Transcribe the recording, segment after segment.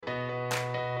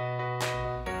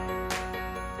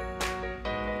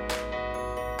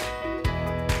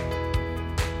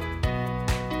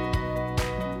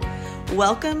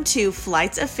Welcome to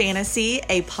Flights of Fantasy,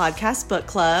 a podcast book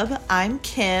club. I'm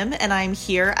Kim, and I'm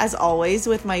here as always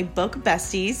with my book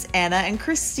besties, Anna and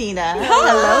Christina. Hi.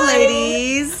 Hello,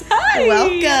 ladies. Hi.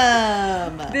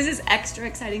 Welcome. This is extra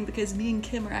exciting because me and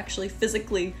Kim are actually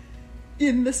physically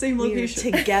in the same We're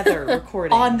location. together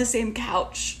recording. On the same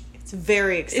couch. It's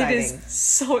very exciting. It is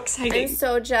so exciting. I'm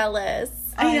so jealous.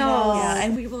 I know. Yeah,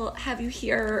 and we will have you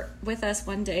here with us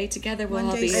one day. Together we'll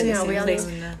all One be day in the soon. same I know, place.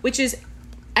 we Which is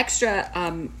extra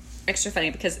funny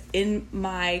because in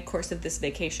my course of this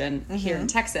vacation here in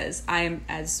Texas, I am,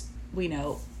 as we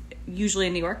know, usually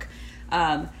in New York.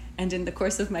 And in the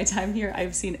course of my time here,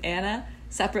 I've seen Anna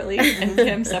separately and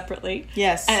Kim separately.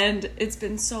 Yes. And it's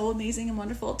been so amazing and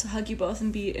wonderful to hug you both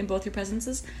and be in both your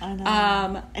presences. I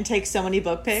know. And take so many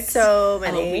book pics. So Oh,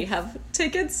 many. we have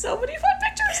taken so many fun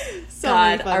pictures. So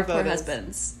many fun our poor photos.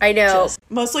 husbands. I know. Just-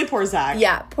 Mostly poor Zach.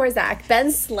 Yeah, poor Zach.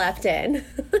 Ben slept in.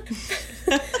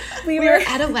 We were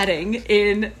at a wedding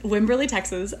in Wimberley,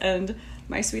 Texas, and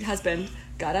my sweet husband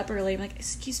got up early. I'm like,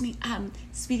 excuse me,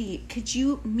 sweetie, could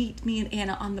you meet me and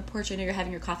Anna on the porch? I know you're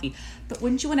having your coffee, but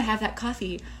wouldn't you want to have that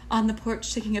coffee on the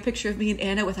porch taking a picture of me and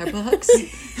Anna with our books?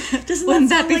 sound Wouldn't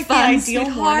that be like the fun, ideal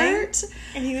morning? sweetheart?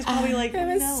 And he was probably like, It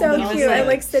was no. so And I was cute. I'm like,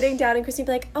 like sitting down and Christine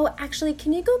be like, oh, actually,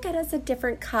 can you go get us a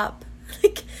different cup?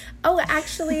 Like, oh,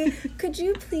 actually, could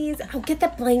you please, get the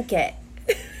blanket.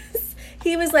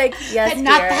 He was like, yes, But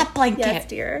not dear. that blanket. Yes,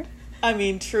 dear. I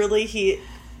mean, truly, he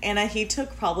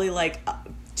took probably like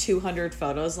 200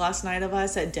 photos last night of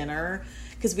us at dinner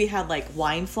because we had like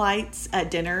wine flights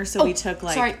at dinner. So we took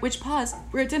like. Sorry, which pause?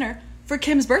 We're at dinner for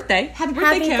Kim's birthday. Happy birthday,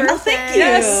 Happy Kim. birthday. Oh, thank you.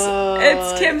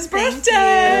 Yes, it's Kim's Thank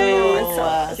birthday. you.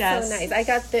 Oh, it's Yes. so nice. I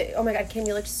got the, oh my God, Kim,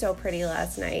 you looked so pretty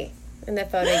last night in the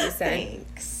photo you sent.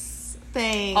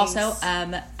 Thanks. Also,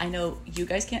 I know you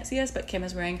guys can't see us, but Kim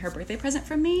is wearing her birthday present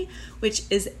from me, which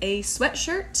is a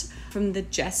sweatshirt from the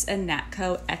Jess and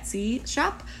Natco Etsy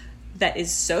shop that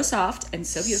is so soft and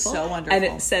so beautiful. So wonderful. And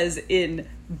it says in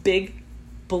big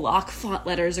block font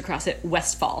letters across it,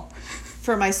 Westfall.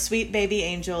 For my sweet baby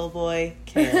angel boy,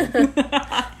 Kim.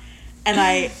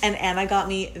 and Anna got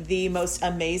me the most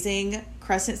amazing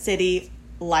Crescent City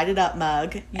lighted up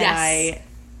mug. Yes. And I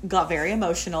got very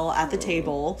emotional at the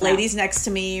table. Yeah. Ladies next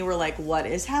to me were like, what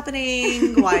is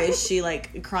happening? Why is she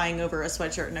like crying over a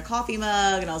sweatshirt and a coffee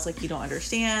mug? And I was like, you don't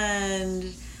understand.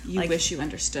 You Like, wish you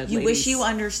understood, You ladies. wish you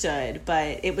understood,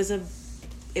 but it was a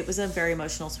very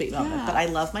emotional, sweet moment. Yeah. But I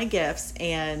love my gifts,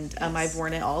 and I've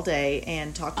worn it all day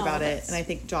and talked about it. that's- And I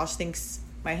think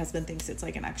my husband thinks it's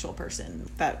like an actual person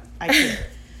that I could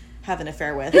have an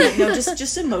affair with. Like, no,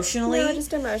 just emotionally. No,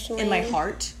 just emotionally. in my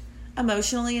heart.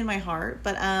 Emotionally in my heart,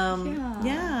 but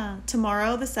yeah.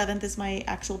 Tomorrow the 7th is my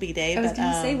actual B-day. I was but,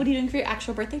 going to say, what are you doing for your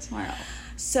actual birthday tomorrow?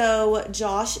 So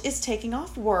Josh is taking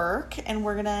off work, and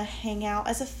we're gonna hang out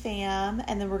as a fam,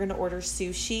 and then we're gonna order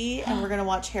sushi, and we're gonna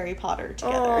watch Harry Potter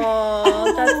together.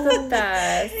 Oh, that's the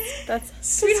best. That's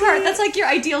Sweetheart, that's like your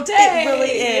ideal day. It really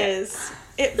is.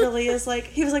 It really is. Like,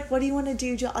 he was like, "What do you want to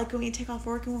do? Like, when we take off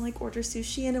work and we'll like order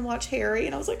sushi and then watch Harry?"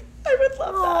 And I was like, "I would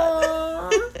love Aw.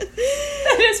 that."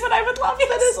 That is what I would love.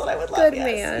 That is what I would love. Good yes.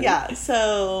 man. Yeah.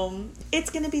 So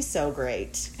it's gonna be so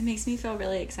great. It makes me feel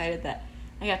really excited that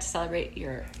I got to celebrate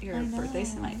your know. birthday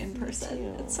tonight in person.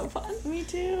 too. It's so fun. Me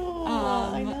too.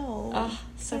 I know. Oh,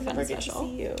 so I fun never and get to special.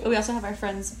 see you. We also have our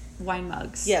friends' wine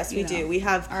mugs. Yes, we you know, do. We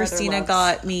have our other Christina loves.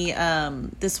 got me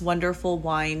this wonderful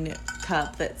wine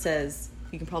cup that says,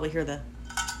 you can probably hear the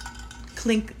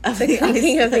clink of the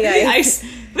clinking ice. of the the ice.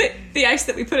 ice, the ice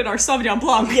that we put in our Sauvignon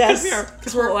Blanc. Yes,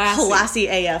 because we're classy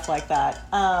AF like that.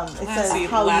 It says, Classy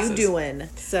 "How lasses." you doing?"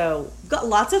 So we've got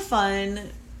lots of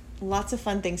fun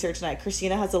things here tonight.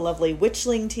 Christina has a lovely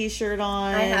Witchling T-shirt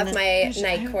on. I have my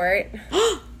night court.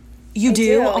 You do?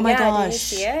 do. Oh my Yeah, gosh! didn't you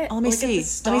see it? Oh, let me Look at see.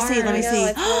 the Let me see. Let me stars. see. I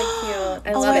know, it's really cute.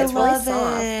 I Oh, love it. I It's really love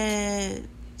soft.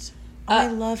 it. Oh, I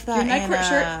love that. Your night court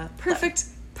Anna. shirt. Perfect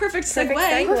Perfect segue.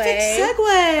 segue. Perfect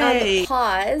segue.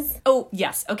 Pause. Oh,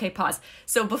 yes. Okay, pause.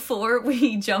 So before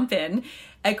we jump in,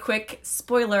 a quick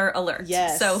spoiler alert.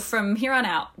 Yes. So from here on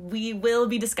out, we will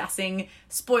be discussing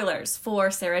spoilers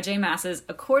for Sarah J. Maas's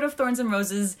A Court of Thorns and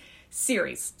Roses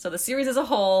series. So the series as a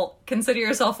whole, consider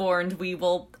yourself warned. We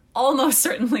will almost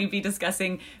certainly be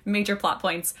discussing major plot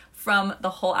points from the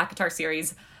whole ACOTAR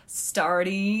series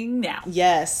starting now.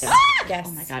 Yes. Yes.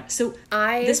 Oh my god. So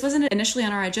I- this wasn't initially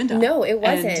on our agenda. No, it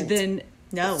wasn't. And then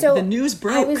No. So the news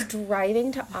broke. I was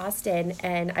driving to Austin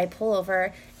and I pull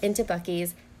over into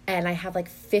Buc-ee's and I have like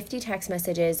 50 text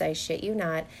messages. I shit you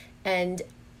not. And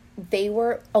they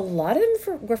were, a lot of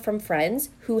them were from friends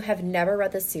who have never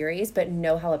read the series but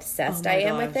know how obsessed Oh my I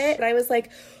am with gosh. it. And I was like,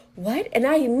 what? And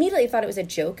I immediately thought it was a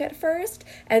joke at first.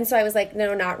 And so I was like,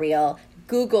 no, not real.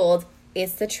 Googled,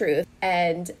 it's the truth.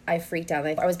 And I freaked out.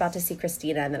 I was about to see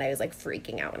Christina, and then I was like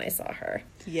freaking out when I saw her.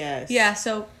 Yes. Yeah,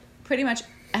 so pretty much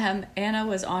Anna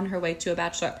was on her way to a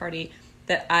bachelorette party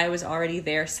that I was already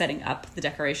there setting up the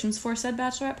decorations for said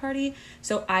bachelorette party.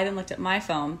 So I then looked at my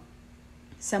phone.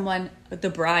 Someone, the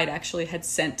bride, actually had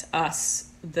sent us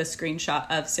the screenshot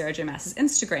of Sarah J. Maas's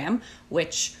Instagram,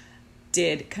 which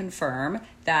did confirm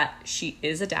that she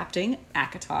is adapting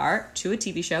ACOTAR to a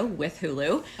TV show with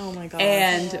Hulu. Oh my gosh.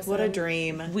 And what a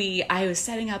dream. I was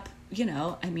setting up,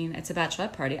 it's a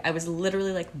bachelorette party. I was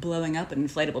literally like blowing up an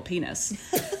inflatable penis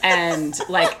and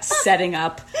like setting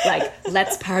up like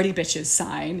 "Let's Party Bitches"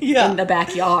 sign in the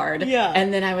backyard. Yeah.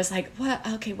 And then I was like, what?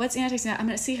 Okay, what's Anna texting? I'm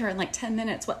going to see her in like 10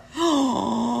 minutes. What?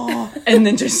 And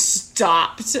then just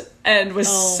stopped and was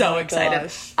so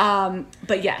excited. Gosh.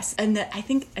 But yes. And I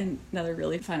think another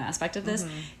really fun aspect of this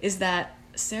is that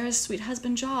Sarah's sweet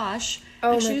husband, Josh,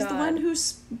 actually is the one who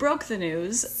broke the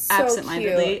news So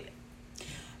absentmindedly. cute.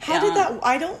 How did that?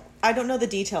 I don't know the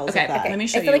details of that. Let me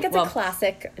show I you. feel like it's a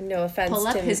classic, no offense pull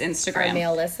up to his Instagram. our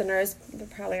male listeners. There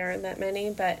probably aren't that many,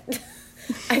 but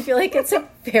I feel like it's a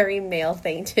very male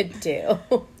thing to do.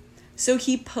 So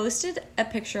he posted a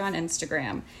picture on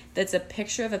Instagram that's a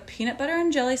picture of a peanut butter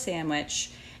and jelly sandwich,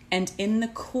 and in the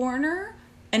corner,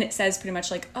 and it says pretty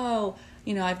much like,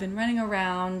 I've been running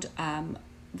around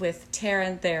with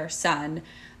Tara, their son,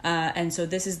 and so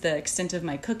this is the extent of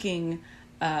my cooking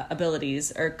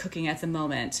abilities or cooking at the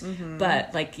moment,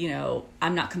 but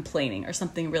I'm not complaining, or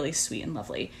something really sweet and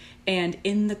lovely. And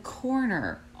in the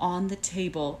corner on the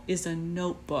table is a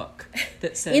notebook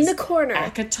that says In the corner.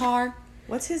 ACOTAR.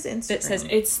 What's his Instagram? That says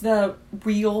It's the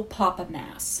real Papa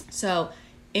Mass. So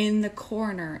in the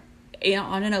corner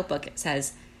on a notebook it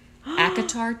says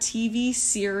ACOTAR TV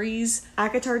series,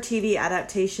 ACOTAR TV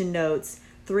adaptation notes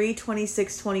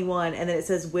 3/26/21, and then it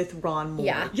says with Ron Moore.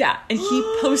 Yeah. and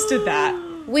he posted that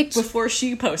Which before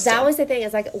she posted. that was the thing,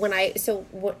 is like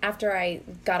after I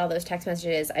got all those text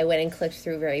messages, I went and clicked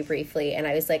through very briefly, and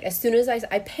I was like, as soon as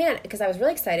I panicked because I was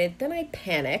really excited, then I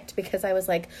panicked because I was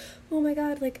like, oh my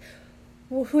god, like,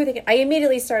 well, who are they I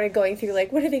immediately started going through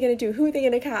like, what are they going to do, who are they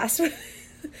going to cast?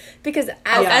 Because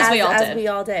as we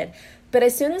all did. But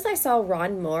as soon as I saw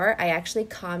Ron Moore, I actually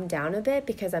calmed down a bit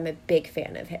because I'm a big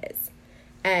fan of his.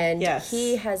 And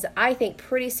he has, I think,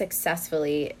 pretty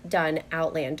successfully done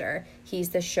Outlander. He's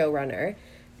the showrunner.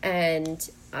 And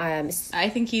I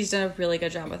think he's done a really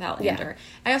good job with Outlander.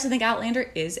 Yeah. I also think Outlander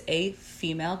is a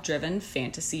female-driven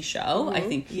fantasy show. I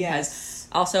think he has...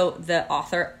 Also, the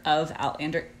author of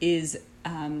Outlander is...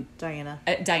 Diana.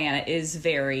 Diana is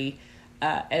very,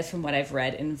 as from what I've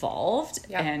read, involved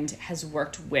and has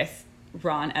worked with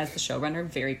Ron as the showrunner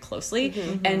very closely.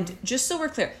 And just so we're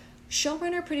clear...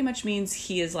 Showrunner pretty much means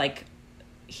he is like,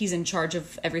 he's in charge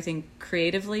of everything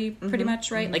creatively, pretty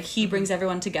much, right? Like he brings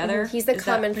everyone together. He's the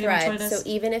common thread. So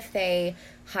even if they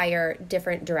hire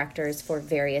different directors for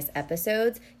various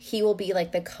episodes, he will be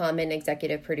like the common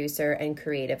executive producer and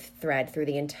creative thread through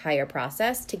the entire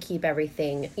process to keep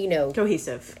everything,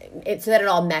 cohesive. So that it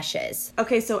all meshes.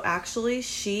 Okay, so actually,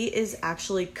 she is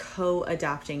actually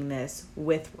co-adapting this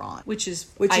with Ron. Which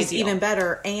is even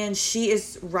better. And she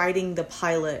is writing the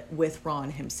pilot with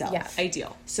Ron himself. Yeah.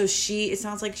 Ideal. So it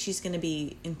sounds like she's going to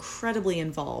be incredibly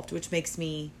involved, which makes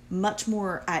me much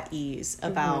more at ease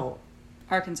about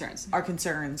our concerns.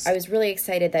 I was really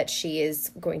excited that she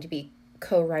is going to be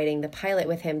co-writing the pilot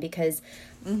with him because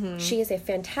she is a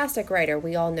fantastic writer.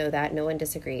 We all know that. No one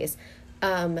disagrees.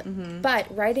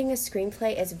 But writing a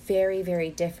screenplay is very, very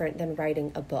different than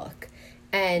writing a book.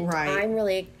 And I'm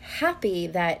really happy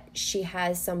that she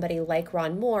has somebody like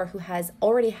Ron Moore who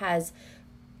already has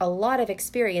a lot of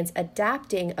experience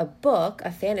adapting a book,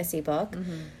 a fantasy book,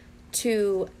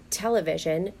 to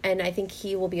television, and I think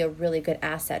he will be a really good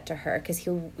asset to her because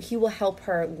he will help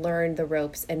her learn the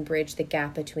ropes and bridge the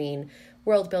gap between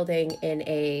world building in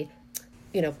a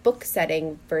book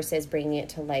setting versus bringing it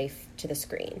to life to the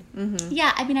screen.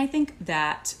 Yeah, I mean, I think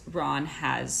that Ron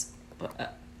has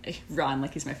Ron,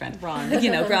 like he's my friend. Ronnie.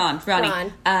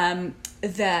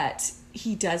 That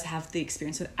he does have the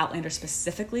experience with Outlander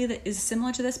specifically that is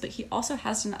similar to this, but he also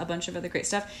has done a bunch of other great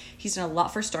stuff. He's done a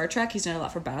lot for Star Trek. He's done a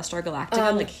lot for Battlestar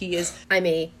Galactica. I'm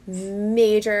a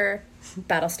major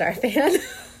Battlestar fan.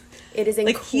 It is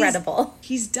incredible.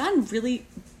 He's done really,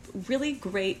 really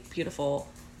great, beautiful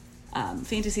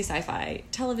fantasy sci-fi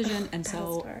television, and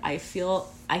so I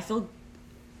feel.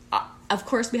 Of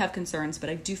course, we have concerns,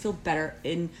 but I do feel better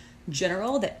in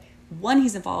general that. One,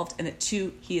 he's involved, and that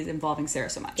two, he is involving Sarah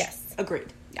so much. Yes. Agreed.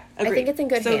 Yeah. Agreed. I think it's in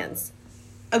good hands.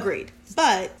 Agreed.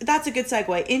 But that's a good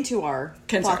segue into our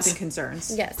Concerns. plots and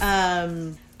concerns. Yes.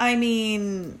 I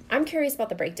mean, I'm curious about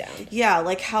the breakdown. yeah,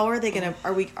 like how are they gonna?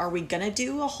 Are we gonna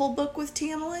do a whole book with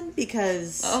Tamlin?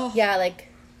 Because Yeah, like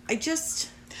I just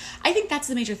I think that's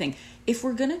the major thing. If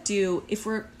we're gonna do,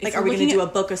 like, are we gonna do a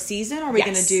book a season? Are we Yes.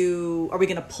 gonna do? Are we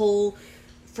gonna pull?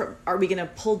 Are we gonna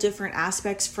pull different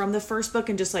aspects from the first book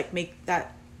and just like make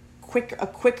that a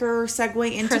quicker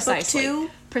segue into book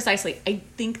 2? Precisely. I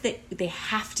think that they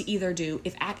have to either do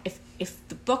if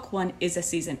the book 1 is a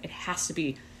season, it has to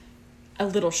be a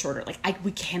little shorter. Like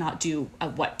we cannot do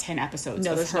 10 episodes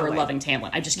of there's her no way. loving Tamlin.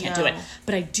 I just can't do it.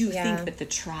 But I do Yeah. think that the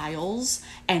trials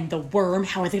and the worm.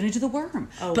 How are they going to do the worm?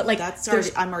 Oh, but like that's there's-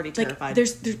 already, I'm already terrified.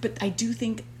 There's but I do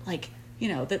think like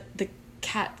the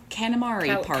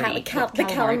Kanamari party, the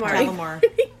calamari.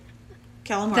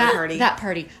 Calamari party. that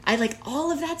party. I like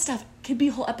all of that stuff. Could be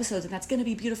whole episodes, and that's going to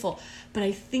be beautiful. But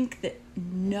I think that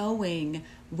knowing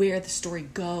where the story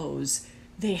goes,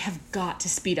 they have got to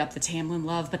speed up the Tamlin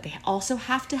love, but they also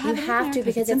have to have You it in have there to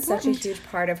because it's such a important. huge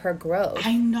part of her growth.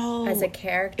 I know as a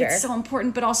character. It's so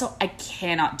important, but also I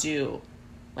cannot do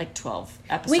like 12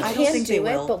 episodes. We I don't can think they do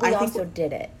it, will. but we I think also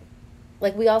did it.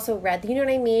 Like, we also read, you know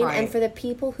what I mean? Right. And for the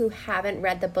people who haven't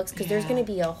read the books, because there's Yeah. going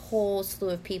to be a whole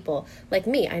slew of people, like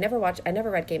me, I never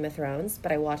read Game of Thrones,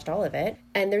 but I watched all of it.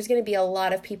 And there's going to be a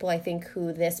lot of people, I think,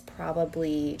 who this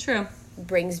probably True.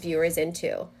 brings viewers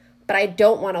into. But I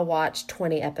don't want to watch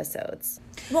 20 episodes.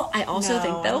 Well, I also No,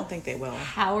 think, I though, don't think they will.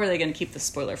 how are they going to keep this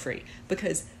spoiler free?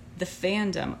 Because the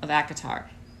fandom of ACOTAR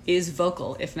is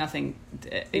vocal, if nothing,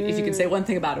 if you can say one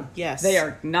thing about them. Yes. They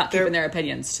are not They're keeping their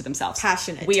opinions to themselves.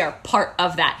 passionate. We are part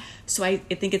of that. So I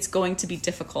think it's going to be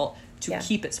difficult to Yeah.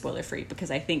 keep it spoiler free,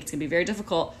 because I think it's going to be very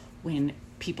difficult when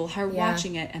people are Yeah.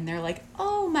 watching it and they're like,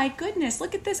 oh my goodness,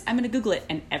 look at this. I'm going to Google it.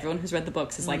 And everyone who's read the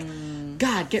books is like,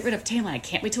 God, get rid of Tamlin. I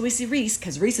can't wait till we see Reese,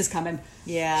 because Reese is coming.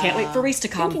 Yeah. Can't wait for Reese to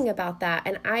come. Thinking about that,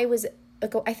 and I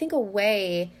think a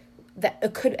way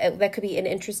that could be an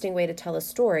interesting way to tell a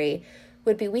story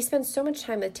would be, we spend so much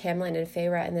time with Tamlin and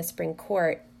Feyre in the Spring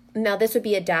Court. Now, this would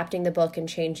be adapting the book and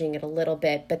changing it a little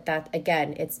bit, but that,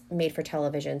 again, it's made for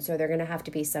television, so there are going to have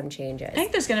to be some changes. I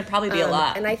think there's going to probably be a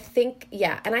lot. And I think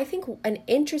an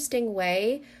interesting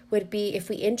way would be if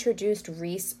we introduced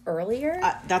Reese earlier.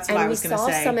 That's what I was gonna And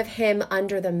we saw say. some of him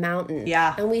under the mountain.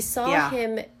 Yeah. And we saw Yeah.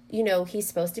 him, he's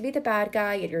supposed to be the bad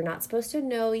guy. You're not supposed to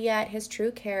know yet his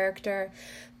true character.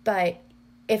 But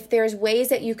if there's ways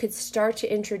that you could start to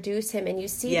introduce him, and you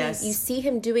see Yes. you see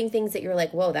him doing things that you're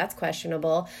like, whoa, that's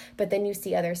questionable, but then you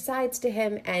see other sides to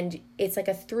him, and it's like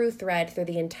a through thread through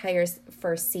the entire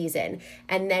first season,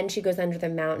 and then she goes under the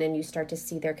mountain and you start to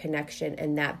see their connection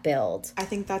and that build. I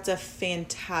think that's a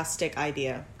fantastic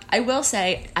idea. I will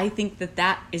say, I think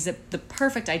that is the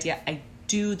perfect idea. I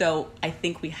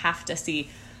think we have to see,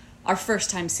 our first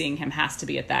time seeing him has to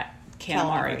be at that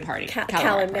Calamari Calamari. party. Calamari.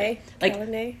 Calamari party. Like,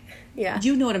 Calamari. Yeah.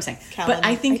 you know what I'm saying. But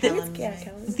I think that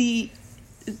Calamari. the,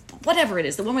 whatever it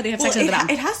is, the one where they have sex Well, under the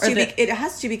mountain. it has or to. the- It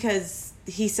has to, because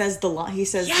he says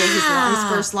his Yeah.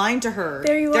 first line to her.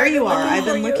 There you are, There you I've are. been I've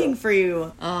been looking for looking for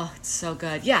you. Oh, it's so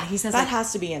good. Yeah, he says That like,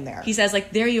 has to be in there. he says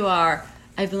like, there you are.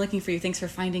 I've been looking for you. Thanks for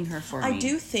finding her for me. I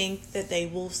do think that they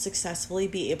will successfully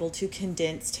be able to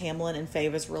condense Tamlin and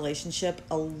Feyre's relationship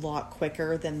a lot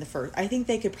quicker than the first. I think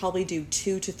they could probably do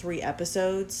 2 to 3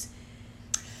 episodes.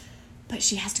 But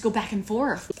she has to go back and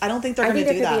forth. I don't think they're I going think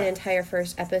to there do could be an that. entire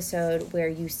first episode where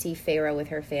you see Feyre with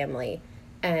her family,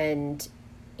 and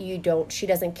she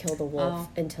doesn't kill the wolf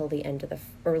until the end of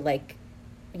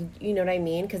you know what I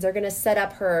mean? Because they're going to set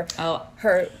up her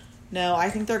No, I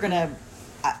think they're going to.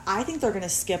 I think they're going to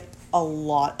skip a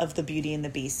lot of the Beauty and the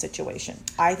Beast situation.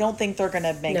 I don't think they're going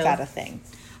to make No. that a thing.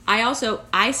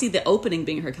 I see the opening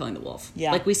being her killing the wolf.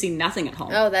 Yeah. Like, we see nothing at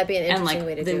home. Oh, that'd be an And, interesting like,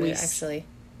 way to then do we it, actually.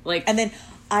 Like, And then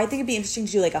I think it'd be interesting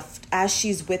to do as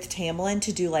she's with Tamlin,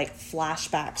 to do like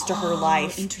flashbacks to her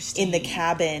life interesting. in the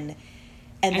cabin,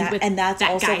 and with that's that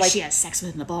also guy like, she has sex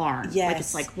with in the barn. yes, Like,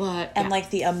 it's like, what? and Yeah. like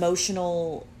the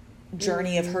emotional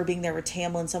journey of her being there with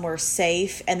Tamlin somewhere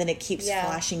safe, and then it keeps Yeah.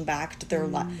 flashing back to their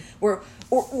life,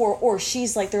 or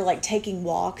she's like, they're like taking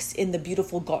walks in the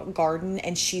beautiful garden,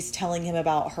 and she's telling him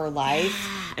about her life,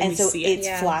 and and we so see it. it's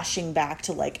Yeah. flashing back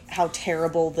to like how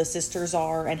terrible the sisters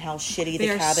are and how shitty They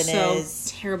the are cabin so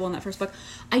is. terrible in that first book.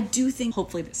 I do think,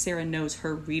 hopefully, that Sarah knows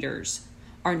her readers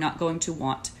are not going to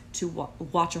want to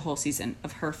watch a whole season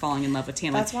of her falling in love with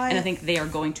Tamlin. That's why- and I think they are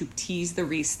going to tease the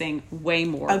Reese thing way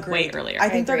more, Agreed. way earlier. I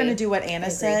think they're agree. going to do what Anna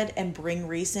agree. said and bring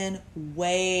Reese in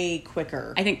way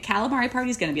quicker. I think Calamari Party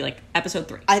is going to be like episode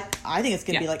 3. I think it's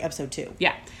going to be Yeah. like episode 2.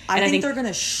 Yeah. I And think they're going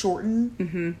to shorten.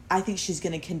 Mm-hmm. I think she's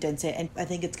going to condense it, and I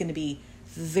think it's going to be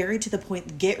very to the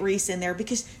point. Get Reese in there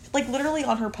because, like, literally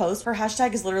on her post, her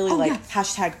hashtag is literally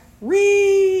hashtag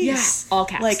Reese. Yes, all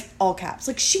caps. Like, all caps.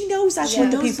 Like, she knows that's Yeah.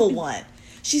 what the people want.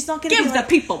 She's not going to Give be the like,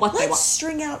 people what they let's want.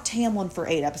 string out Tamlin for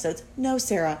 8 episodes. No,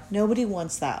 Sarah, nobody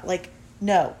wants that. Like,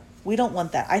 no, we don't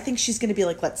want that. I think she's going to be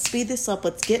like, let's speed this up.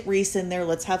 Let's get Reese in there.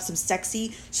 Let's have some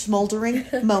sexy, smoldering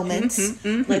moments.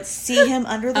 Let's see him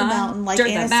under the mountain, like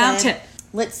Under the Anna mountain. said.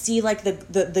 Let's see, like,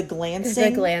 the glancing.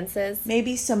 The glances.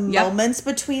 Maybe some Yep. moments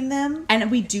between them. And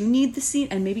we do need the scene,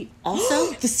 and maybe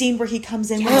also The scene where he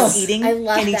comes in Yes. when he's eating, I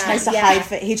love and he that, tries to yeah.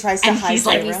 hide. He tries to And hide. he's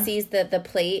like- He Sarah. sees the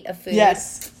plate of food.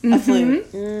 Yes, a flute.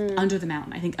 Under the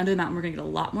Mountain. I think Under the Mountain we're gonna get a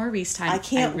lot more Reese time. I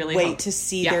can't really wait hope. to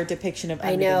see Yeah. their depiction of.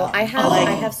 I Under the know. Mountain.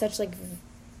 I have such like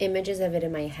images of it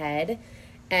in my head,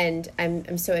 and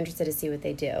I'm so interested to see what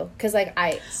they do because like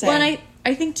Same. Well, and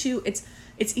I think too, it's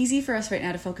easy for us right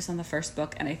now to focus on the first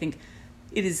book, and I think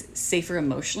it is safer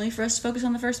emotionally for us to focus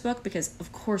on the first book because,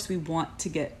 of course, we want to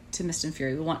get to Mist and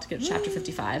Fury. We want to get to Chapter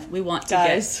 55. We want to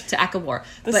Guys, get to Akabor.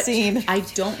 the but scene. I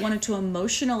don't want it to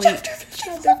emotionally... Chapter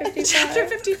 55. Chapter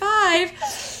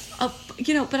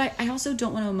 55! But I also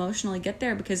don't want to emotionally get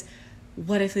there because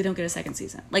what if they don't get a second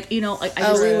season? Like, like I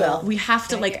just... we will. We have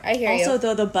to, I hear Also, you.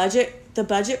 though, the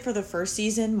budget for the first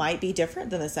season might be different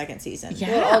than the second season.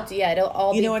 Yeah. It'll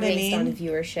all You be know what I based on mean?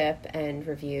 viewership and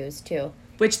reviews too.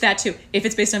 Which, that too, if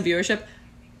it's based on viewership,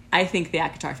 I think the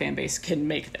ACOTAR fan base can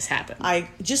make this happen. I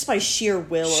just by sheer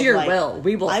will. Sheer of, like, will,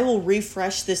 we will- I will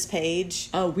refresh this page.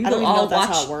 Oh, we I don't will even know all if that's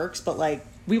how watch- it works, but like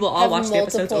We will all Have watch the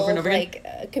episodes over and over again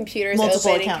like computers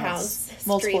multiple open accounts, accounts,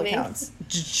 multiple streaming. accounts.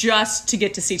 just to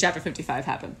get to see Chapter 55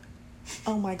 happen.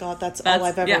 Oh my god, that's That's- all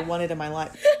I've ever yeah. wanted in my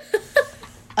life.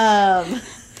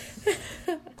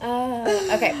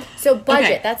 Okay, so budget.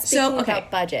 Okay, That's so, speaking okay.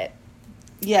 about budget.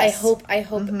 Yes, I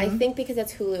hope. I think because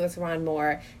it's Hulu with Ron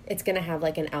Moore, it's going to have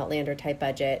like an Outlander type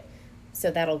budget. So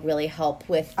that'll really help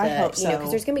with the, I hope so.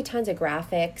 because there's going to be tons of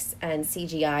graphics and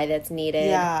CGI that's needed.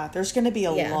 Yeah, there's going to be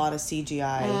a Yeah. lot of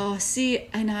CGI, Oh, see,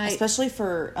 and especially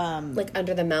for Like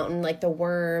Under the Mountain, like the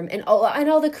worm and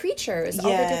all the creatures, all the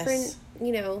Yes. different,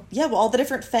 yeah, well, all the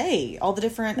different fae, all the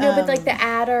different. No, but like the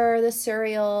adder, the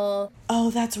Suriel,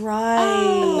 Oh, that's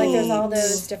right. like there's all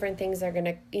those different things that are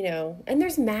gonna, and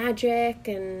there's magic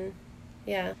and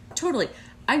yeah. totally.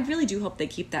 I really do hope they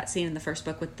keep that scene in the first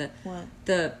book with the What?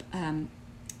 that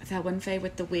one fae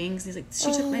with the wings. He's like,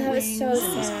 she took my that was wings, so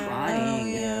and he's sad.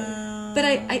 crying. Yeah. But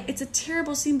I it's a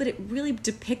terrible scene, but it really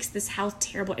depicts this how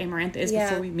terrible Amarantha is Yeah,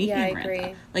 before we meet yeah, I Amarantha.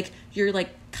 agree. Like you're like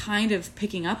kind of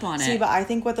picking up on See, it. but I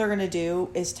think what they're gonna do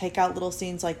is take out little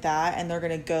scenes like that, and they're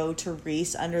gonna go to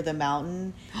Reese under the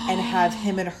mountain and have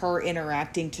him and her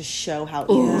interacting to show how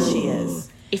evil she is.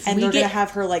 If And we they're get- gonna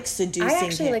have her like seducing I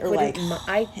actually him, like or wouldn't.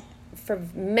 like For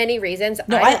many reasons,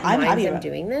 No, I don't I'm mind happy them about it.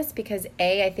 doing this because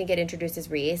A, I think it introduces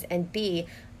Reese, and B,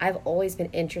 I've always been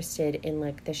interested in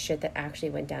like the shit that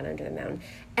actually went down under the mountain.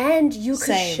 And you could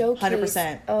Same, showcase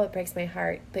 100%. Oh, it breaks my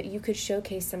heart. But you could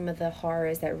showcase some of the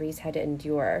horrors that Reese had to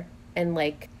endure. And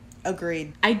like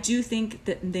agreed. I do think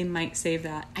that they might save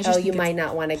that. I just think you it's might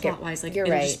not wanna get- plot-wise, like you're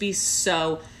it'll right. just be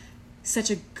such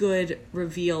a good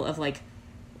reveal of like,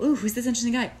 ooh, who's this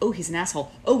interesting guy? Oh, he's an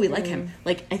asshole. Oh, we like him.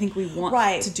 Like I think we want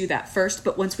Right. to do that first,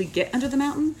 but once we get under the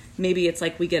mountain, maybe it's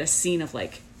like we get a scene of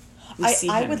like we see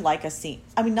I him. would like a scene.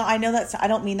 I mean, no, I know that's. I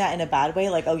don't mean that in a bad way.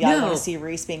 Like, oh yeah, I No. want to see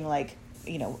Reese being like,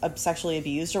 sexually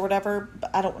abused or whatever.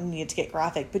 But I don't need it to get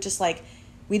graphic. But just like,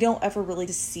 we don't ever really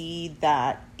see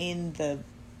that in the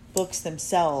books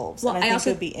themselves. Well, and I I think also-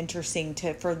 it would be interesting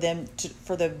for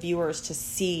the viewers to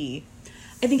see.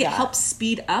 I think it that. helps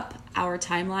speed up our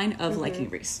timeline of liking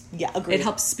Reese. Yeah, agreed. It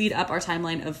helps speed up our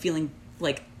timeline of feeling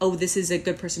like, oh, this is a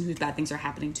good person whose bad things are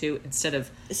happening to, instead of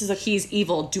he's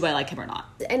evil. Do I like him or not?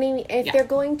 I mean, if Yeah. they're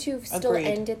going to still Agreed.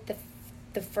 end it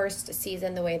the first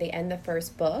season the way they end the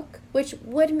first book, which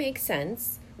would make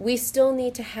sense, we still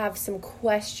need to have some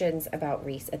questions about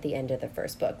Reese at the end of the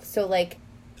first book. So like,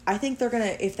 I think they're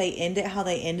gonna, if they end it how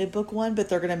they ended book one, but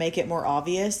they're gonna make it more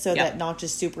obvious so Yeah. that not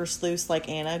just super sleuths like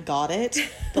Anna got it,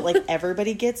 but like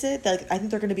everybody gets it. Like, I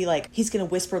think they're gonna be like, he's gonna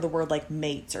whisper the word like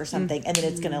mates or something, and then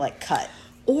it's gonna like cut.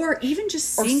 Or even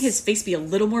just seeing his face be a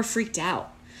little more freaked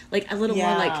out. Like, a little more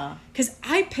like... Yeah. Because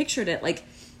I pictured it like...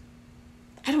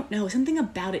 I don't know. Something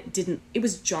about it didn't... It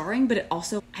was jarring, but it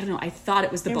also... I don't know. I thought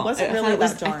it was the It bond. wasn't I really thought it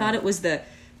was, that jarring. I thought it was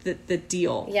the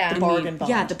deal. Yeah. I The bargain mean, bond.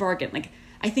 Yeah, the bargain. Like,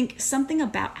 I think something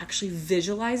about actually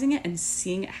visualizing it and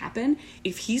seeing it happen,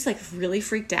 if he's like really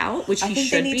freaked out, which I he think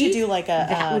should they need be, to do like a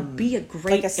that would be a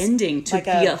great like a ending to like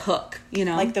be a hook, you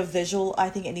know? like the visual. I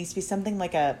think it needs to be something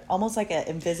like almost like an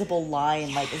invisible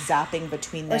line, like zapping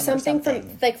between them or something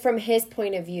from his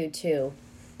point of view too.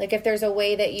 Like if there's a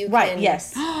way that you Right. can...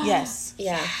 Yes. Yes.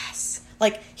 Yeah. Yes.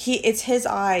 Like it's his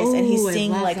eyes, and he's Ooh, I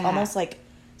seeing love like that. almost like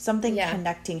something Yeah.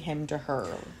 connecting him to her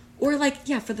Or like,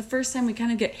 yeah, for the first time we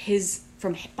kind of get his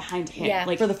from behind him. Yeah.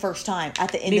 Like for the first time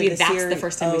at the end maybe of the that's series. the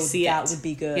first time we see it. That would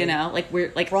be good. You know, like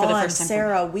we're like for the Ron, first time.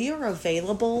 Sarah, we are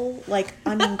available. Like,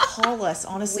 I mean, call us.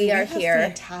 Honestly, We are have here.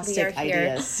 fantastic We are here.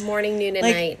 ideas. Morning, noon, and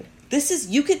Like, night. this is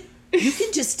you could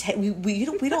just take. We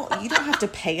don't you don't have to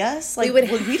pay us. Like would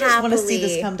we just want to see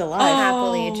this happily- come to life.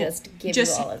 Happily just give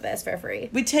just- you all of this for free.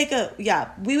 We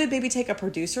would maybe take a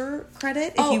producer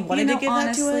credit if you wanted to give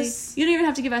that to us. You don't even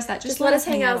have to give us that. Just let us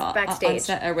hang out on backstage.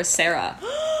 set, or with Sarah.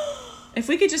 If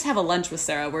we could just have a lunch with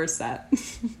Sarah, where's that?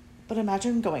 But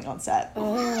imagine going on set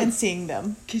and seeing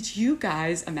them. Could you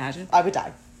guys imagine? I would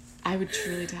die. I would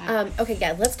truly die. Okay,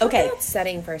 yeah, let's talk Okay. about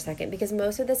setting for a second, because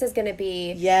most of this is going to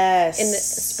be Yes. in the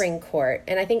spring court,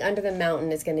 and I think Under the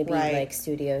Mountain is going to be Right. like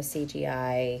studio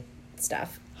CGI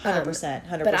stuff. 100%,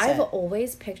 100%. But I've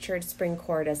always pictured spring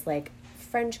court as like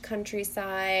French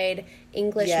countryside,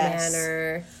 English Yes.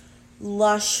 manor.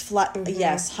 Lush,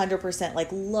 yes, 100%. Like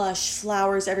lush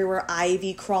flowers everywhere,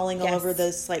 ivy crawling all Yes. over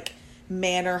this like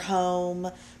manor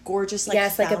home, gorgeous like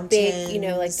Yes, like a big,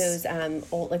 like fountains. those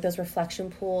old, like those reflection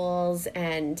pools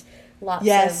and lots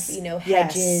Yes, of yes.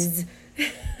 hedges.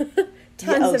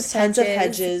 Tons of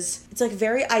hedges. It's like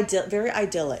very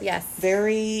idyllic. Yes.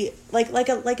 Very like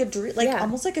a dream, like Yeah.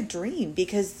 almost like a dream,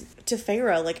 because to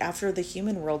Feyre, like after the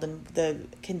human world and the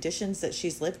conditions that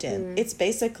she's lived in, it's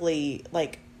basically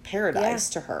like paradise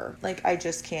to her. Like I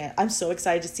just can't. I'm so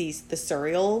excited to see the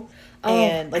Surreal.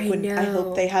 And like I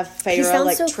hope they have He Feyre sounds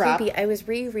like so trapped. creepy. I was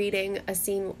rereading a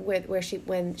scene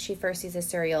when she first sees a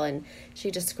Surreal and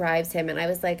she describes him, and I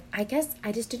was like, I guess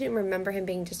I just didn't remember him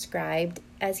being described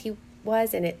as he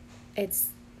was, and it's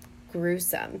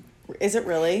gruesome. Is it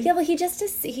really? Yeah, well,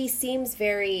 he seems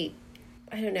very,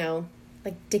 I don't know,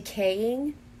 like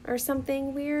decaying or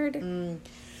something weird.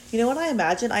 You know what I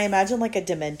imagine? I imagine like a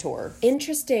Dementor.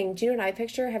 Interesting. Do you know what I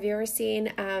picture? Have you ever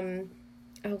seen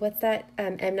what's that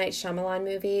M. Night Shyamalan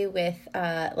movie with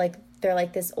like they're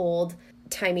like this old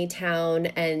timey town,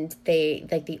 and they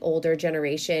like the older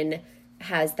generation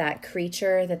has that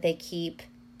creature that they keep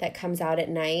that comes out at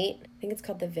night. I think it's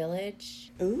called The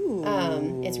Village. Ooh.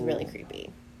 It's really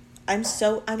creepy. I'm just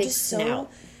so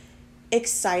snout.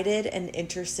 excited and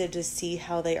interested to see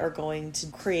how they are going to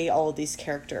create all of these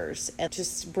characters and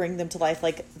just bring them to life,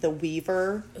 like the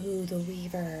Weaver Ooh, the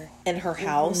Weaver in her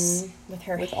house with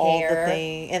her with hair. all the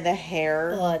thing and the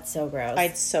hair. Oh, it's so gross.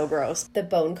 It's so gross. The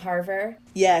Bone Carver.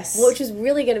 Yes. Which is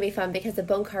really going to be fun because the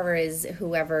Bone Carver is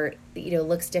whoever,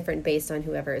 looks different based on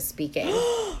whoever is speaking.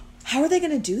 How are they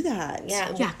going to do that?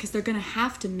 Yeah. Yeah, because they're gonna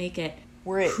have to make it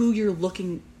Where it- who you're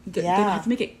looking. They're Yeah. gonna have to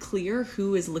make it clear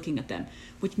who is looking at them,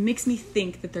 which makes me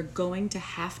think that they're going to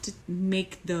have to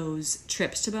make those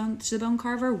trips to the Bone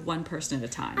Carver one person at a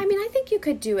time. I mean, I think you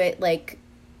could do it like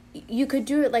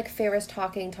Ferris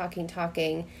talking,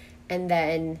 and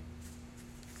then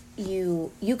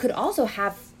you could also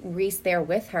have Reese there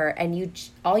with her, and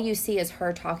all you see is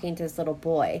her talking to this little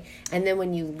boy, and then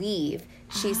when you leave,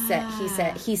 he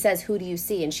says, "Who do you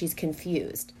see?" And she's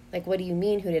confused. Like, what do you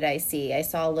mean? Who did I see? I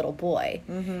saw a little boy,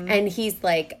 and he's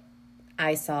like,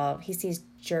 he sees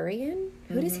Jurian.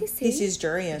 Who does he see? He sees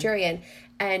Jurian. Jurian,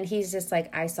 and he's just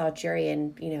like, I saw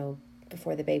Jurian,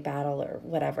 before the big battle or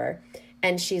whatever.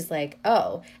 And she's like,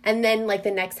 oh. And then, like, the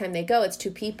next time they go, it's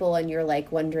two people, and you're,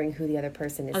 like, wondering who the other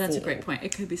person is. Oh, that's a seeing. great point.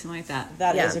 It could be something like that.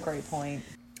 That is Yeah. a great point.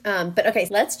 But okay,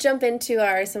 let's jump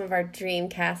into some of our dream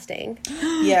casting.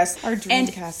 Yes, our dream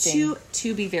And casting.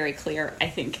 to be very clear, I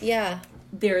think Yeah.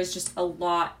 There is just a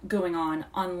lot going on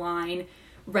online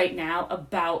right now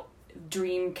about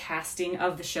dream casting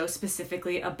of the show,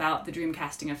 specifically about the dream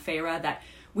casting of Feyre, that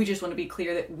we just want to be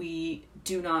clear that we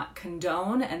do not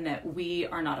condone and that we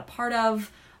are not a part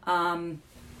of.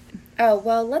 Oh,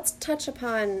 well, let's touch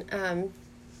upon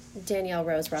Danielle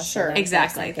Rose Russell. Sure. then for a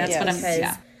Exactly. second, That's what I'm- because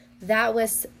yeah. that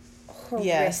was horrific.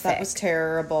 Yes, that was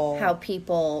terrible. How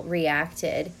people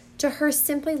reacted to her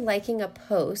simply liking a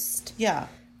post. Yeah.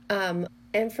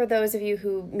 And for those of you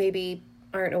who maybe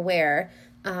aren't aware,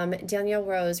 Danielle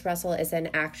Rose Russell is an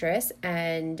actress,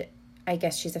 and I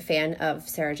guess she's a fan of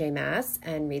Sarah J. Maas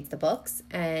and reads the books.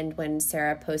 And when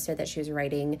Sarah posted that she was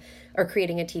writing or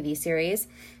creating a TV series,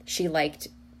 she liked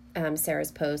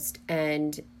Sarah's post,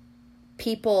 and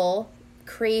people,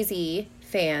 crazy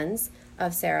fans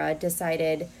of Sarah,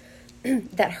 decided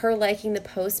that her liking the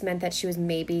post meant that she was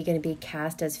maybe going to be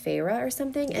cast as Feyre or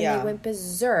something, and Yeah. they went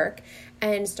berserk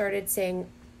and started saying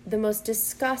the most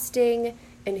disgusting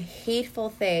and hateful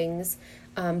things,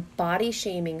 body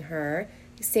shaming her,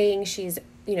 saying she's,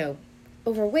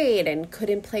 overweight and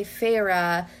couldn't play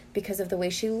Feyre because of the way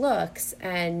she looks.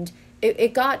 And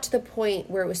it got to the point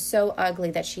where it was so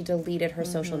ugly that she deleted her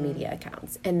social media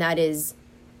accounts. And that is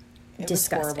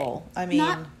disgusting. Horrible. I mean,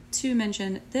 Not to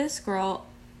mention, this girl,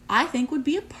 I think, would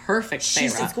be a perfect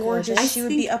she's Feyre. gorgeous. She would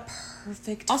be a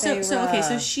perfect Also,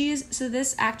 Feyre. so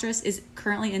this actress is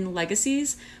currently in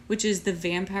Legacies, which is the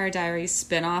Vampire Diaries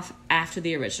spinoff after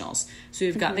the originals. So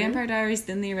we've got Vampire Diaries,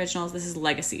 then the originals. This is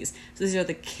Legacies. So these are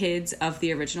the kids of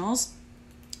the originals.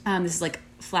 This is like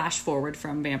flash forward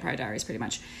from Vampire Diaries, pretty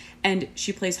much. And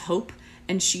she plays Hope,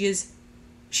 and she's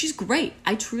great.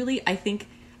 I think,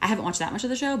 I haven't watched that much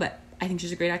of the show, but I think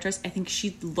she's a great actress. I think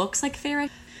she looks like Feyre.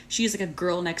 She's like a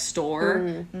girl next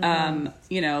door.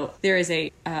 You know, there is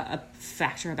a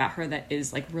factor about her that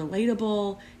is like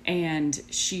relatable, and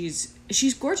she's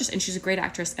gorgeous, and she's a great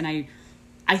actress, and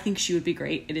I think she would be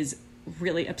great. It is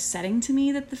really upsetting to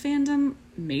me that the fandom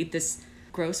made this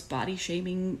gross body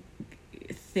shaming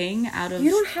thing out of...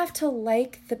 You don't have to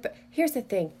like the... Here's the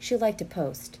thing. She liked to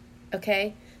post,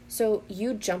 okay? So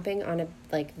you jumping on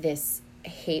this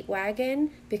hate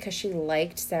wagon because she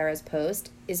liked Sarah's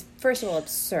post is, first of all,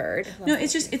 absurd. No,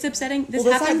 it's upsetting. This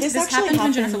Well, happened when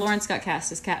happened. Jennifer Lawrence got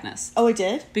cast as Katniss. Oh, it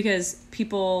did? Because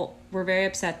people were very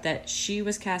upset that she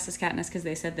was cast as Katniss because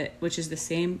they said that, which is the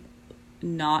same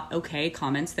not okay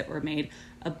comments that were made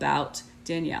about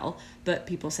Danielle, but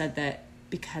people said that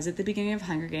because at the beginning of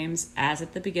Hunger Games, as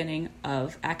at the beginning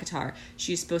of ACOTAR,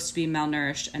 she's supposed to be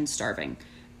malnourished and starving.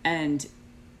 And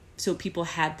so people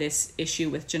had this issue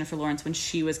with Jennifer Lawrence when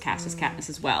she was cast as Katniss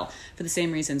as well, for the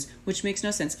same reasons, which makes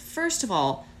no sense. First of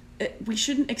all, we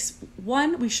should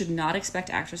not expect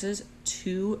actresses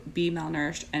to be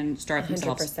malnourished and starve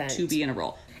themselves 100%. to be in a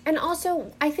role. And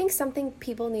also, I think something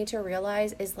people need to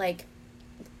realize is, like,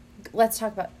 let's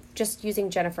talk about just using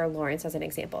Jennifer Lawrence as an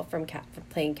example from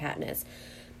playing Katniss.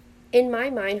 In my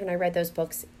mind, when I read those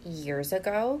books years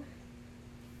ago,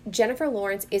 Jennifer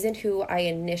Lawrence isn't who I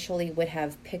initially would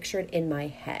have pictured in my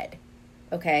head,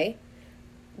 okay,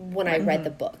 when I read the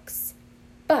books.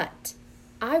 But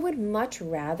I would much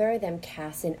rather them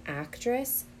cast an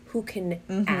actress who can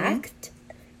act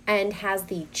and has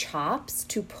the chops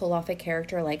to pull off a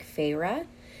character like Feyre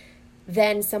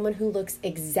than someone who looks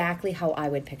exactly how I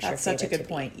would picture Feyre. That's such a good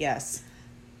point, yes.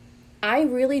 I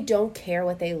really don't care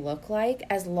what they look like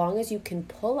as long as you can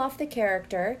pull off the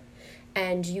character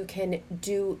and you can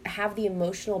have the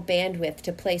emotional bandwidth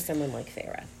to play someone like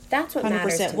Feyre. That's what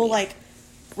matters to me. Well, like,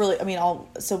 really, I mean,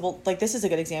 this is a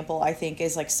good example, I think,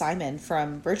 is like Simon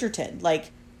from Bridgerton.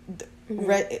 Like,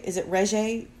 is it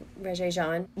Regé?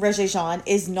 Regé Jean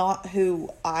is not who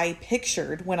I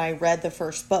pictured when I read the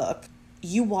first book.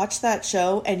 You watch that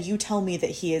show and you tell me that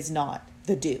he is not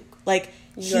the Duke. Like,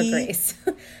 Your Grace.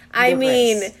 I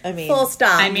mean, full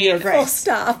stop. Full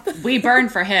stop. We burn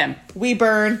for him. We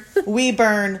burn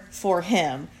for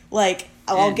him. Like,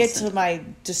 I'll get to my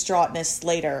distraughtness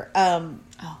later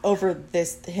over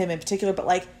him in particular, but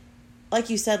like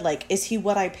you said, like, is he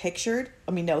what I pictured?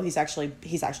 I mean, no, he's actually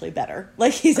better.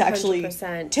 Like, he's 100%.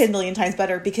 Actually 10 million times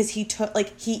better because he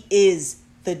is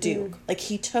the Duke. Like,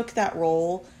 he took that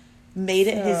role, made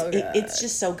it it's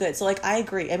just so good. So, like, I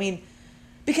agree. I mean,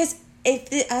 because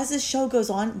as this show goes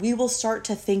on, we will start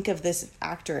to think of this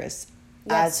actress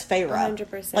as Feyre.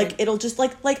 100%. Like, it'll just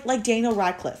like Daniel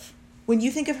Radcliffe. When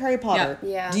you think of Harry Potter,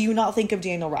 do you not think of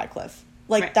Daniel Radcliffe?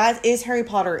 Like, that is Harry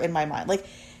Potter in my mind. Like,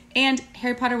 and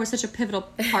Harry Potter was such a pivotal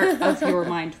part of your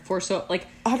mind for 100%.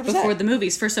 Before the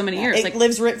movies for so many years. It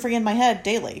lives rent free in my head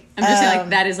daily. I'm just saying, like,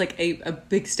 that is like a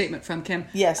big statement from Kim.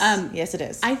 Yes, yes, it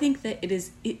is. I think that it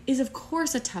is of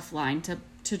course a tough line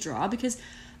to draw because,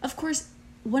 of course,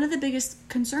 one of the biggest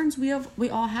concerns we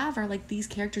all have are like these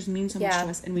characters mean so much to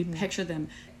us, and we picture them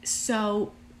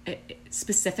so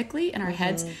specifically in our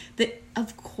heads that,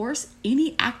 of course,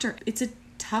 any actor, it's a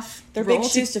tough They're role big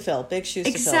shoes to fill. Big shoes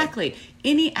to fill. Exactly.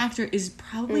 Any actor is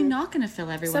probably not going to fill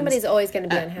everyone's... Somebody's always going to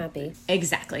be unhappy.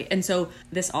 Exactly. And so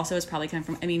this also is probably coming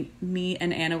from... I mean, me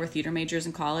and Anna were theater majors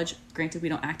in college. Granted, we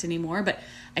don't act anymore, but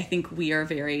I think we are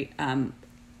very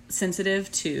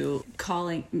sensitive to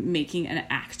making an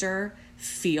actor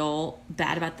feel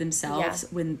bad about themselves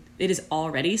when it is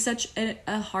already such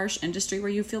a harsh industry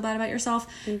where you feel bad about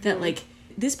yourself, that, like,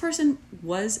 this person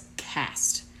was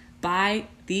cast by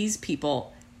these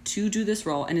people to do this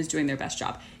role and is doing their best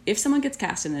job. If someone gets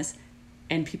cast in this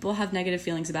and people have negative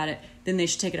feelings about it, then they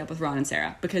should take it up with Ron and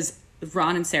Sarah, because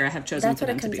Ron and Sarah have chosen for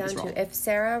them to be this role. If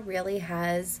Sarah really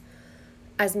has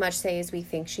as much say as we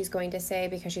think she's going to say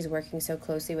because she's working so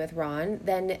closely with Ron,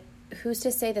 then who's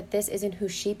to say that this isn't who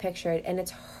she pictured and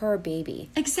it's her baby?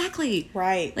 Exactly.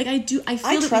 Right. Like I feel that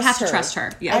we trust have to her. trust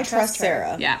her. Yeah. I trust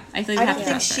Sarah. Yeah. I feel like I we have don't to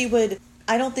think trust she her. would.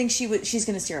 I don't think she would. She's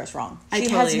going to steer us wrong. I She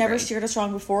totally has never agree. steered us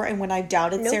wrong before. And when I've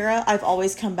doubted Nope. Sarah, I've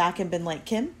always come back and been like,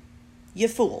 Kim, you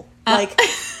fool. Like,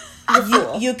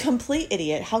 you complete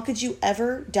idiot. How could you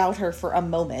ever doubt her for a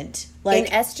moment? Like,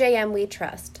 In SJM, we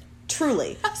trust.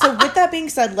 truly. So with that being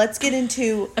said, let's get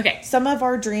into Okay. some of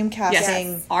our dream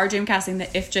casting. Yes. Our dream casting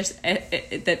that if just that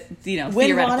When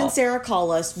theoretical. Ron and Sarah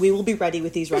call us, we will be ready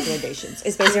with these recommendations.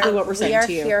 Is basically what we're We saying are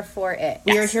to you. here for it.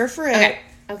 We are here for it. Okay.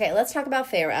 Okay, let's talk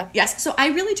about Feyre. Yes. So I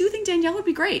really do think Danielle would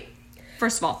be great.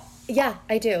 First of all. Yeah,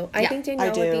 I do. I Yeah, think Danielle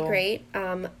I would be do. great.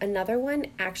 Another one,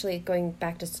 actually, going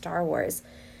back to Star Wars,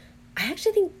 I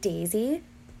actually think Daisy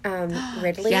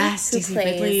Ridley, Yes, who Daisy plays,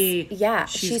 Ridley. yeah,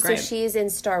 She's great. so she's in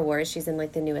Star Wars. She's in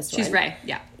like the newest one. She's Rey.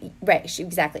 Yeah. Right,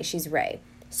 exactly. She's Rey.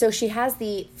 So she has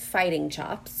the fighting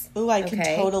chops. Ooh, I can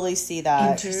okay? totally see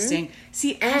that. Interesting.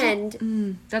 See,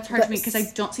 And that's hard for me but- because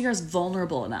I don't see her as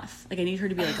vulnerable enough. Like I need her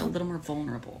to be like a little more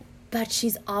vulnerable. but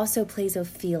she's also plays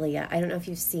Ophelia. I don't know if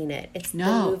you've seen it. It's No.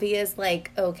 the movie is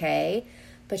like okay,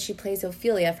 but she plays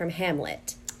Ophelia from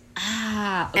Hamlet.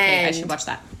 Ah, okay. I And- should watch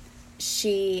that.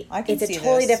 I can It's a see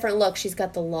totally this. different look. She's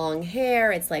got the long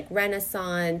hair. It's like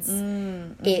Renaissance.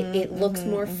 It looks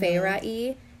more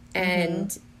Feyre-y,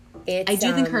 and it's I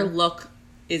do think her look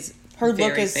is Her very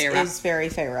look is very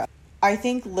Feyre. I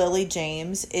think Lily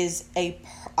James is I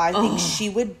think she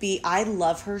would be. I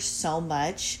love her so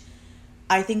much.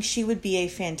 I think she would be a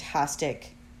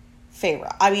fantastic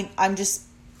Feyre. I mean,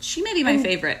 She may be my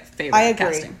favorite I agree.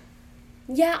 casting.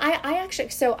 Yeah, I actually,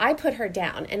 so I put her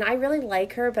down, and I really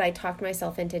like her, but I talked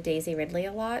myself into Daisy Ridley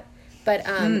a lot. But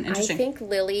I interesting. think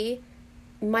Lily,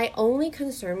 my only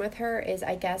concern with her is,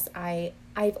 I guess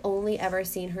I've only ever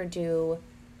seen her do,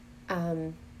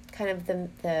 kind of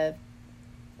the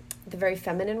very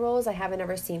feminine roles. I haven't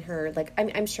ever seen her like.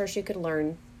 I'm sure she could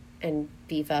learn and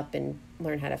beef up and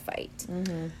learn how to fight.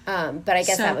 But I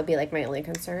guess So- that would be like my only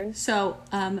concern. So,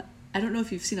 I don't know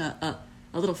if you've seen a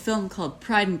little film called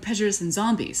Pride and Prejudice and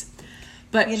Zombies,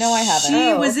 but You know I haven't.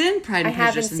 She Oh, was in Pride I and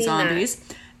haven't Prejudice and seen that. Zombies,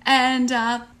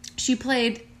 and she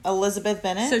played. Elizabeth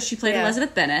Bennet. So she played Yeah.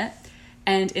 Elizabeth Bennet,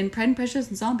 and in Pride and Prejudice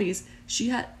and Zombies, she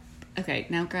had. Okay,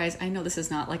 now guys, I know this is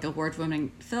not like a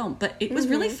award-winning film, but it was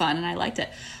really fun and I liked it.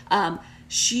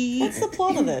 What's the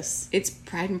plot of this? It's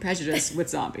Pride and Prejudice with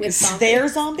zombies. With zombies. They're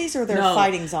zombies or they're No,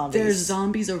 fighting zombies? There's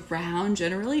zombies around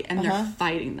generally, and they're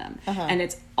fighting them, and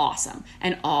it's awesome.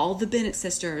 And all the Bennett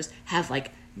sisters have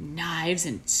like knives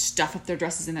and stuff up their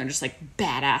dresses, and they're just like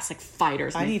badass, like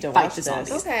fighters. And I they need to fight watch the this.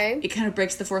 zombies. Okay. It kind of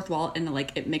breaks the fourth wall, and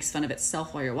like it makes fun of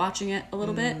itself while you're watching it a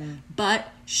little bit. But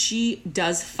she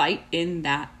does fight in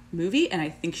that movie, and I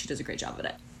think she does a great job at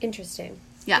it. Interesting.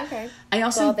 Yeah. Okay. I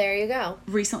also Well, there you go.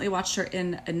 recently watched her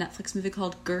in a Netflix movie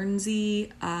called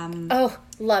Guernsey. Oh,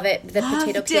 love it. The Loved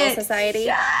Potato Peel it. Society.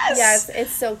 Yes. Yes,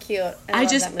 it's so cute. I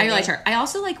love that movie. liked her. I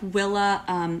also like Willa.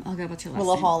 Oh god, what's her last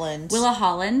Willa name? Holland. Willa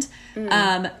Holland.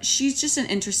 She's just an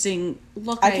interesting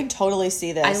look. I can totally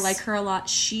see this. I like her a lot.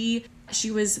 She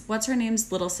was what's her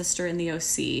name's little sister in the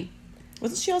OC.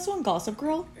 Wasn't she also in Gossip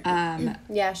Girl?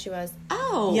 Yeah, she was.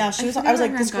 Oh Yeah, she was. forgot I was about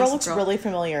like, her this in girl Gossip looks really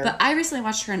familiar. But I recently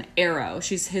watched her in Arrow.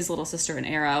 She's his little sister in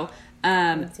Arrow. I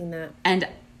haven't seen that. And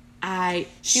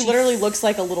she literally looks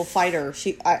like a little fighter.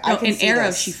 I can in see Arrow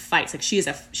this. she fights like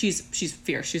she's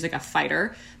fierce. She's like a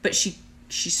fighter, but she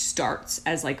starts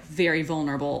as like very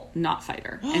vulnerable, not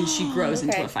fighter, and she grows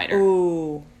into Okay. a fighter.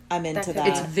 Ooh, I'm into could that.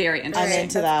 be- It's very I'm interesting. Alright,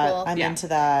 into that's that. cool. I'm Yeah. into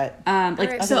that.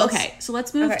 Alright, So so okay, so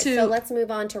let's move Okay, to. so let's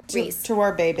move on to Reese. To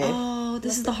our baby. Oh,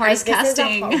 this is the hardest This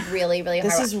casting. is a really, really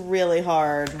hard This one. is really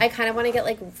hard. I kind of want to get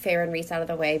like Fair and Reese out of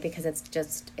the way because it's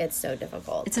so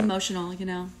difficult. It's emotional,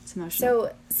 It's emotional.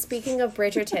 So speaking of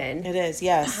Bridgerton, It is,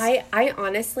 yes. I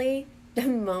honestly, the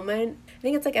moment, I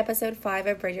think it's like episode 5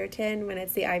 of Bridgerton when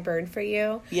it's the I Burn For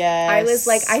You. Yes. I was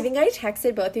like, I think I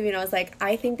texted both of you and I was like,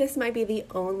 I think this might be the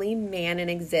only man in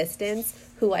existence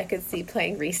who I could see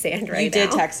playing Rhysand right now. You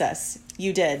did text us.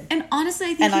 You did. and honestly, I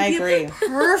think And I he'd be agree. a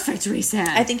perfect Rhysand.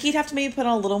 I think he'd have to maybe put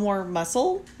on a little more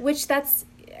muscle. Which that's,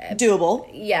 Doable.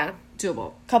 yeah.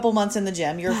 doable. Couple months in the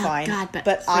gym, you're fine. God, but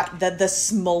the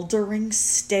smoldering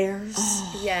stares,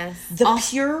 Yes. the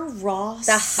pure raw The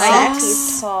sex. height,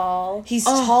 he's tall. He's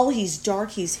tall, he's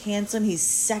dark, he's handsome, he's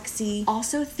sexy.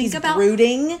 Also, think He's about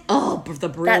brooding. the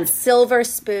brood. That silver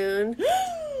spoon.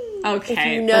 Okay, If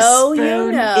you the know, you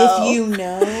spoon. know. If you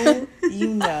know, you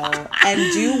know.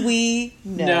 And do we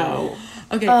know? No.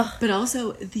 Okay, but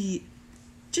also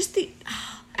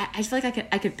I feel like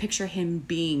I could picture him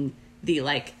being the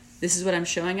like this is what I'm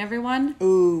showing everyone,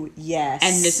 Ooh, yes.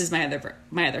 and this is my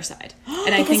other side.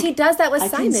 And I Because think he does that with I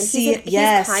can Simon. see it, He's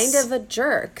yes. kind of a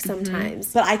jerk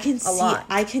sometimes. But I can see lot.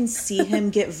 I can see him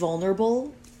get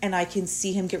vulnerable, and I can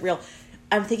see him get real.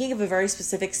 I'm thinking of a very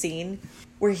specific scene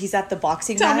where he's at the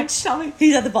boxing match. Tell me.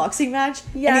 He's at the boxing match,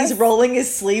 and Yes. he's rolling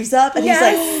his sleeves up, and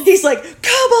Yes. he's like,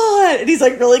 come on, and he's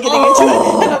like really getting into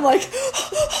it, and I'm like,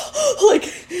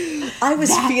 I was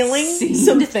That feeling scene.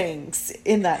 some things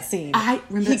in that scene. I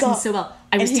remember that scene so well.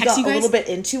 I was and he texting got you guys. a little bit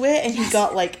into it, and he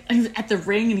got like. And he was at the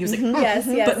ring, and he was like, Yes,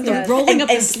 yes, but the yes. rolling up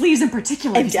the And- sleeves in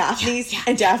particular. And he's like, Daphne's yeah.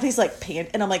 and Daphne's like panned,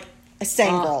 and I'm like,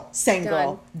 same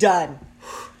girl, done.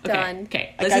 Done.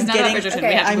 Okay, Like, this is not about Bridgerton. okay,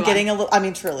 We have to I'm move getting on. a little. I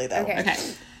mean, truly though. Okay. Okay,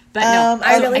 but no,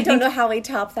 I really think- don't know how we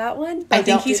top that one. I But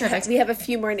think he's perfect. We have a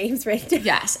few more names right now.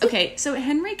 Yes. Okay. So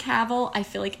Henry Cavill, I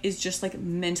feel like, is just like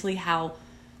mentally how,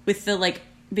 with the like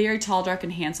very tall, dark,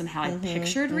 and handsome, how I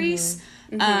pictured Reese.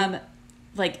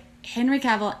 Like Henry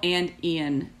Cavill and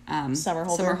Ian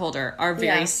Somerhalder are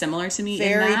very Yeah. similar to me.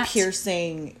 Very in that.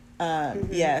 piercing.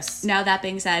 Yes. Now that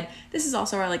being said, this is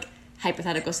also our like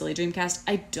hypothetical silly Dreamcast.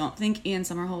 I don't think Ian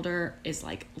Somerhalder is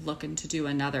like looking to do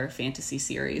another fantasy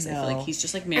series. I feel No. like he's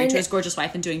just like married to his gorgeous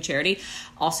wife and doing charity.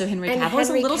 Also, Henry And Cavill is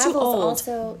a Henry little too Cavill's old.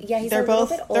 Also, yeah, he's They're a little both-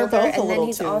 bit they're older, both a and then little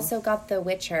he's too. also got The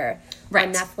Witcher Right.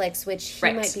 on Netflix, which he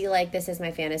Right. might be like, "This is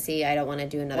my fantasy. I don't want to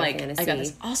do another Like fantasy." I got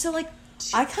this. Also, like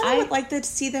I kind of would like to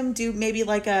see them do maybe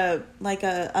like a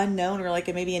unknown or like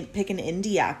a maybe pick an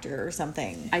indie actor or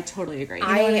something. I totally agree. know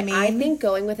what I mean? I think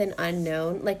going with an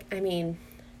unknown, like, I mean,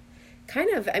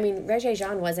 Regé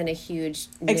Jean wasn't a huge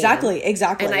name. Exactly.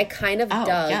 And I kind of Oh,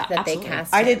 dug yeah, that absolutely. they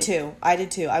cast I him. did too.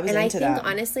 I was And I into think, that.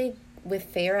 honestly,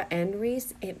 with Farrah and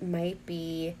Reese, it might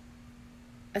be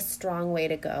a strong way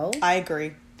to go. I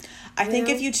agree. I think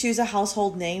know? if you choose a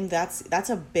household name, that's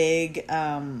a big.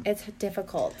 It's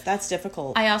difficult. That's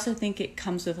difficult. I also think it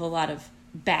comes with a lot of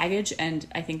baggage, and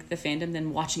I think the fandom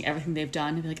then watching everything they've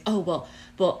done and be like, oh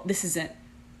well, this isn't,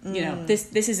 you know, this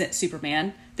isn't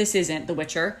Superman, this isn't The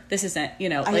Witcher, this isn't, you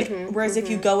know, like Whereas if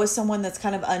you go with someone that's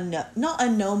kind of not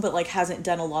unknown, but like hasn't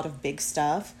done a lot of big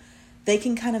stuff, they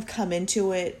can kind of come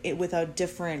into it with a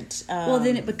different. well,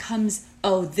 then it becomes,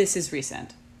 oh, this is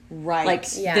recent, Right. like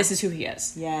Yeah. this is who he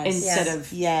is, Yes. instead Yes.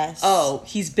 of Yes. oh,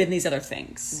 he's been these other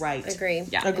things, Right. Agree.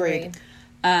 Yeah. Agreed.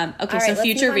 Okay, All right, so let's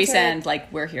future move on to- resend, like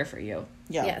we're here for you.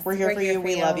 Yeah. Yes, we're here for you.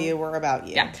 We love you. We're about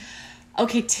you. Yeah.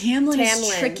 Okay, Tamlin is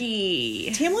Tamlin. tricky.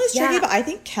 Tamlin is Yeah. tricky, but I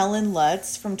think Kellen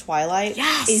Lutz from Twilight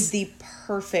Yes. is the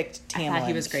perfect Tamlin. I thought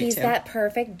he was great He's too. that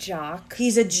perfect jock.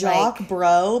 He's a jock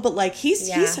bro, but like he's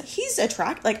Yeah. he's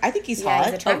attractive. Like I think he's Yeah, hot.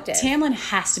 he's attractive. Tamlin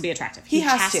has to be attractive. He He,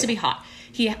 has has to. to be hot.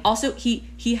 He also he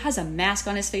has a mask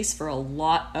on his face for a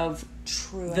lot of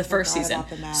True, I the first forgot season. about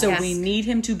the mask. So Yes. we need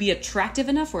him to be attractive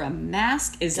enough where a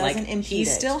mask is Doesn't like impede he's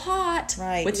it. still hot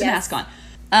Right. with the Yes. mask on.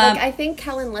 I think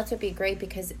Kellen Lutz would be great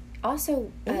because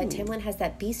also Tamlin has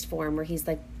that beast form where he's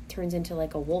like turns into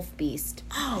like a wolf beast.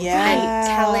 Yeah. And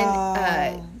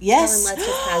Kellen Yes. Lutz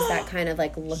just has that kind of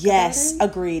like look Yes.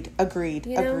 about him. Agreed.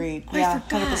 You know? Agreed. I Yeah.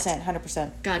 forgot.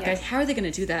 100%. God, Yeah. guys, how are they going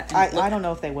to do that? I don't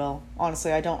know if they will.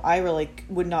 Honestly, I don't. I really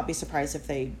would not be surprised if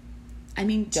they. I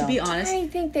mean, to be Don't. honest, I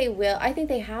think they will. I think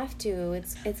they have to.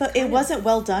 It's But kind it of- wasn't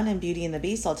well done in Beauty and the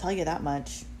Beast. I'll tell you that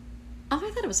much. I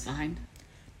thought it was fine.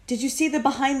 Did you see the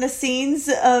behind the scenes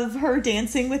of her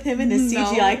dancing with him in his No.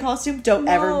 CGI costume? Don't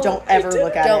ever I look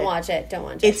at Don't it. watch it. Don't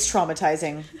watch it. It's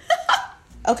traumatizing.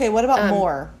 Okay, what about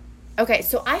more? Okay,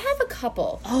 so I have a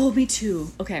couple. Oh, me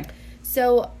too. Okay.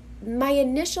 So my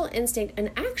initial instinct, and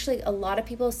actually a lot of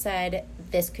people said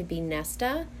this could be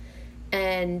Nesta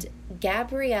and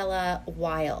Gabriella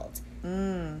Wilde.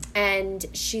 And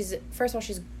she's, first of all,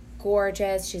 she's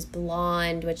gorgeous. She's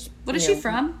blonde, which What is you she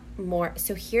from? More.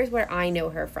 So here's where I know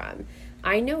her from.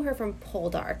 I know her from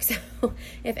Poldark. So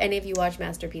if any of you watch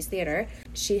Masterpiece Theater,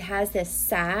 she has this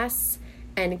sass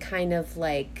and kind of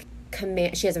like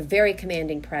command. She has a very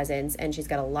commanding presence, and she's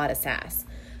got a lot of sass.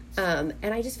 And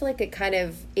I just feel like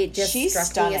it just She's struck me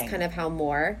stunning. as kind of how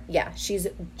more. Yeah, she's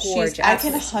gorgeous. I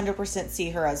can 100%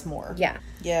 see her as more. Yeah.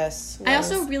 Yes. I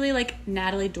also really like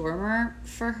Natalie Dormer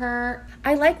for her.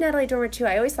 I like Natalie Dormer too.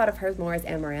 I always thought of her more as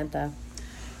Amarantha.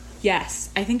 Yes,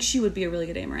 I think she would be a really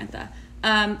good Amarantha.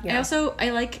 I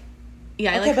like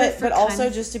Okay, her but for also kind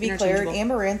of just to be clear,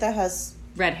 interchangeable. Amarantha has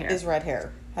red hair. is red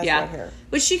hair. Has Yeah, red hair.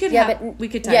 which she could Yeah, have. but We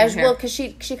could dye yeah, her hair. well, because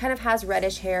she kind of has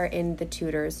reddish hair in The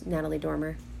Tudors. Natalie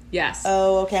Dormer. Yes.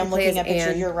 Oh, okay. I'm looking plays at pictures.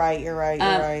 Anne. You're right. You're right.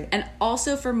 And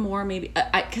also for more maybe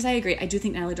because I agree. I do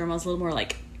think Natalie Dormer is a little more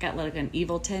like got like an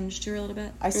evil tinge to her a little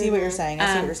bit. I see what you're saying. I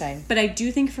see what you're saying. But I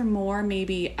do think for more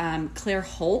maybe Claire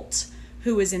Holt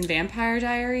who was in Vampire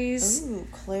Diaries. Ooh,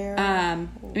 Claire.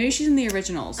 Maybe she's in the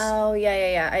originals. Oh,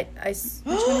 yeah.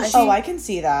 I can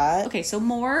see that. Okay, so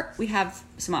more. We have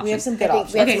some options. We have some good We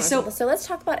options. have Okay, some- so let's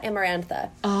talk about Amarantha.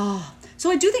 So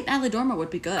I do think Natalie Dormer would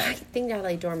be good. I think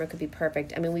Natalie Dormer could be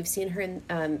perfect. I mean, we've seen her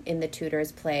in the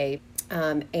Tudors play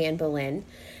Anne Boleyn,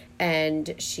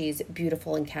 and she's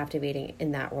beautiful and captivating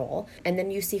in that role. And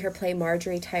then you see her play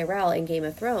Marjorie Tyrell in Game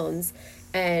of Thrones,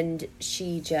 and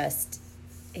she just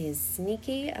is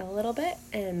sneaky a little bit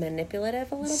and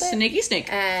manipulative a little bit. Sneaky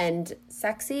snake. And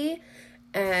sexy.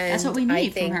 And That's what we need I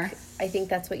from think, her. I think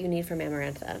that's what you need from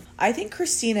Amarantha. I think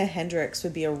Christina Hendricks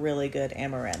would be a really good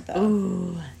Amarantha.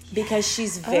 Ooh. Because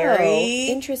she's Oh, very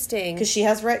interesting. Because she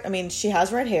has red. I mean, she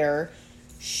has red hair.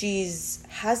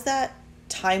 Has that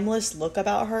timeless look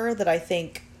about her that I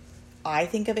think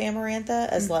of Amarantha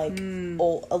as like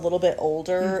a little bit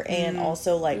older, and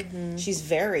also like she's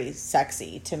very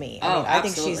sexy to me. I mean, I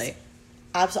think she's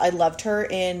absolutely. I loved her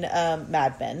in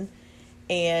Mad Men,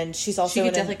 and she's also She could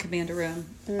in definitely command a room.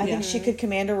 I think she could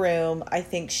command a room. I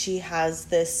think she has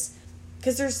this,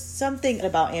 because there's something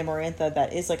about Amarantha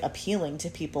that is like appealing to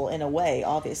people in a way,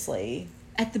 obviously.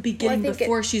 At the beginning, think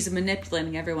before she's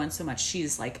manipulating everyone so much,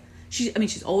 she's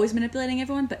always manipulating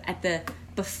everyone, but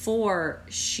before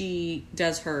she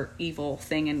does her evil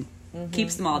thing and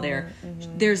keeps them all there,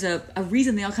 there's a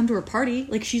reason they all come to her party.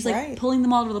 Like, she's like pulling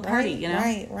them all to the party, you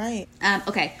know? Right.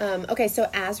 Okay. Okay, so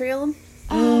Azriel.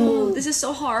 Oh, this is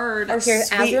so hard. Here,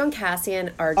 Azriel and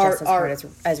Cassian are just as hard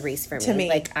as Reese for me. To me.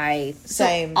 Like,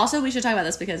 Same. Also, we should talk about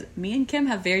this because me and Kim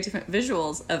have very different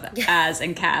visuals of Az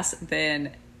and Cass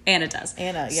than Anna does.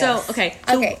 Anna, yes. So,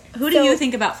 who do you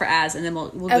think about for Az, and then we'll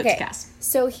go to Cass.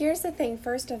 So here's the thing.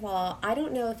 First of all, I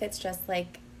don't know if it's just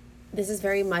like, this is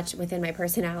very much within my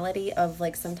personality of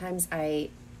like, sometimes I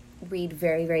read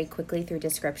very, very quickly through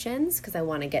descriptions because I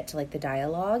want to get to like the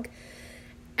dialogue.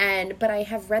 But I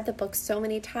have read the book so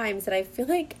many times that I feel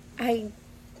like I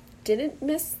didn't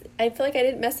mess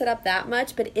it up that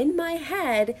much. But in my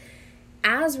head,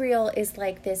 Azriel is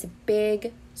like this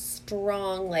big,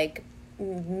 strong, like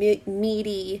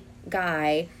meaty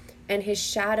guy, and his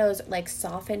shadows like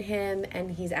soften him,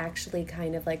 and he's actually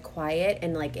kind of like quiet,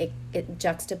 and like it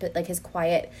like his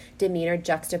quiet demeanor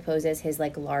juxtaposes his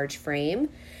like large frame.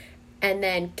 And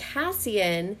then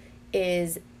Cassian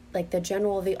is like the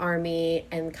general of the army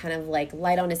and kind of like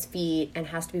light on his feet and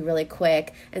has to be really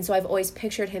quick. And so I've always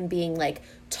pictured him being like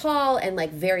tall and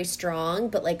like very strong,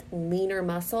 but like leaner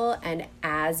muscle, and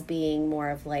Az being more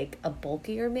of like a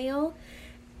bulkier male.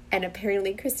 And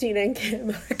apparently Christina and Kim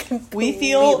are completely We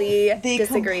feel the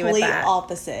disagree complete with that.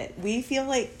 opposite. We feel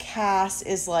like Cass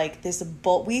is like this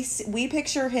we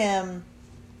picture him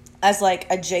as like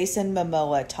a Jason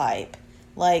Momoa type.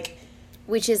 Like,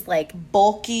 Which is like,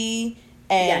 bulky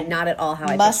and not at all how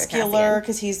I muscular, picture Cassian.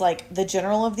 because he's like the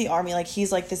general of the army. Like,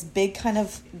 he's like this big kind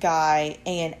of guy,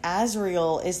 and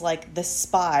Azriel is like the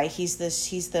spy. He's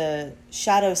the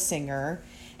shadow singer,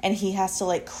 and he has to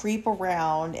like creep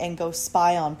around and go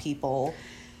spy on people.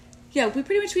 Yeah, we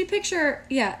picture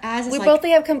Az is We like, both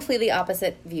have completely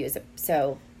opposite views.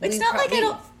 So it's not like I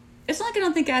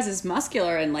don't think Az is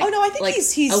muscular and like, Oh, no, I think like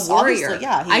he's a warrior. obviously,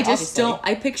 yeah, I just don't.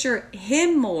 I picture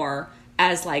him more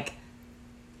as like,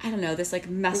 I don't know, this like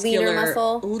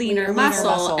muscular, leaner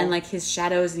muscle, and like his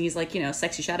shadows, and he's like, you know,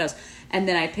 sexy shadows. And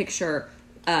then I picture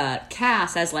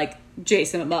Cass as like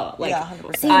Jason Momoa, like,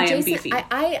 100%. I am Jason, beefy.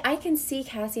 I can see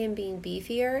Cassian being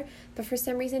beefier, but for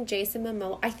some reason Jason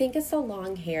Momoa, I think it's the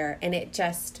long hair, and it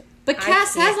just. But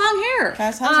Cass has long hair.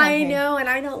 Cass has long I hair. know, and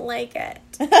I don't like it.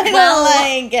 I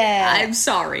don't like it. I'm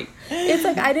sorry. It's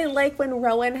like I didn't like when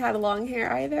Rowan had long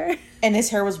hair either. And his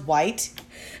hair was white.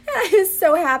 I was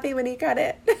so happy when he cut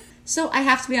it. So I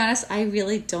have to be honest, I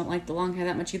really don't like the long hair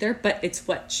that much either, but it's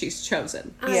what she's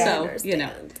chosen. Yeah. So, understand. you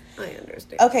know. I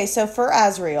understand. Okay, so for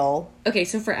Azriel, Okay,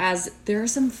 so for Az, there are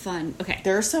some fun. Okay.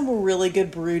 there are some really good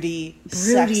broody,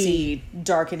 sexy,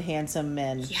 dark and handsome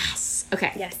men. Yes.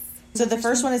 Okay. Yes. So the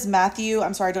first one is Matthew.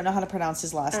 I'm sorry, I don't know how to pronounce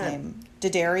his last name.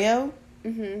 Daddario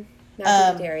Matthew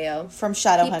Daddario. from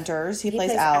Shadowhunters. He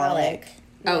plays Alec.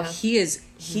 Oh, Yeah. he is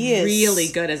really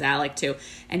good as Alec too.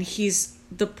 And he's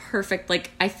the perfect,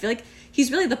 like, I feel like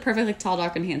he's really the perfect, like, tall,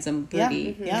 dark, and handsome,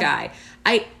 broody guy.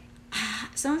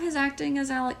 Some of his acting as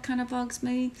Alec kind of bugs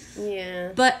me.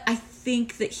 Yeah. But I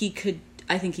think that he could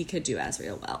do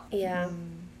Azriel well. Yeah.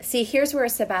 See, here's where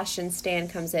Sebastian Stan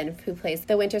comes in, who plays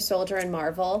the Winter Soldier in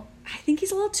Marvel. I think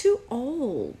he's a little too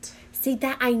old. See,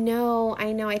 that I know.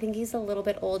 I think he's a little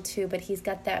bit old too, but he's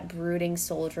got that brooding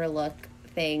soldier look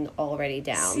thing already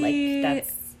down. See- Like,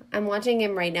 that's. I'm watching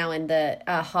him right now in the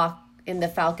in the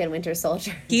Falcon Winter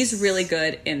Soldier. He's really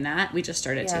good in that. We just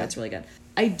started too. Yeah. It's really good.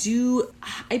 I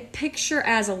picture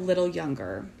as a little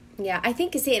younger. Yeah, I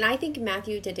think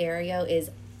Matthew Daddario is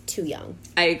too young.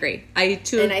 I agree. I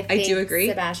do agree.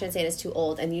 Sebastian Stan is too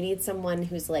old, and you need someone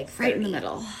who's like 30. Right in the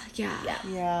middle. Yeah.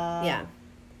 Yeah. Yeah.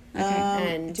 Okay.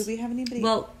 And do we have anybody?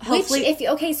 Well, hopefully.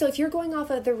 So if you're going off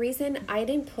of the reason, I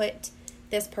didn't put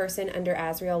this person under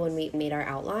Azriel when we made our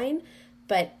outline,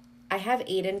 but I have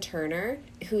Aiden Turner,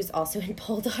 who's also in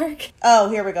Poldark. Oh,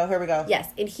 here we go. Yes,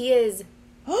 and he is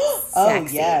Oh,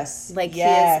 sexy. yes. Like,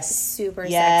 yes. he is super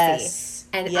yes. sexy.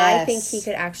 And yes. I think he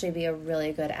could actually be a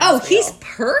really good Azriel. Oh, he's I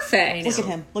perfect. know. Look at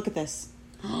him. Look at this.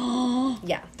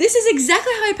 Yeah. This is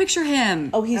exactly how I picture him.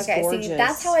 Oh, he's Okay, gorgeous. see,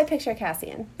 that's how I picture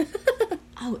Cassian.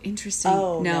 Oh, interesting.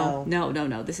 Oh,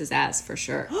 no. This is Az for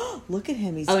sure. Look at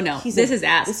him. He's, Oh, no. He's This is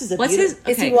Az. This is a What's beautiful-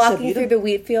 his- Is he Okay. walking So through the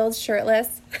wheat fields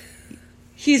shirtless?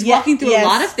 He's Yeah, walking through yes. a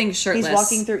lot of things shirtless. He's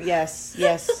walking through. Yes.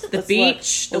 the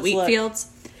beach, the wheat fields.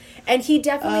 And he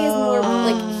definitely is more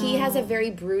like he has a very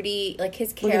broody like his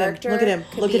Look at him, character. look at him,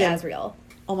 Could look be at him. Azriel.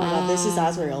 Oh my God, this is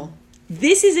Azriel.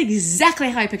 This is exactly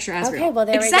how I picture Azriel. Okay, well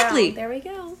there exactly. we go. There we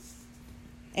go.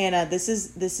 Anna, this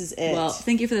is it. Well,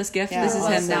 thank you for this gift. Yeah, this is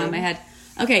him now in my head.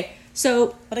 Okay,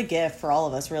 so What a gift for all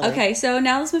of us, really. okay, so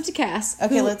now let's move to Cass.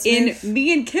 Okay, who let's in move.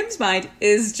 me and Kim's mind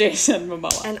is Jason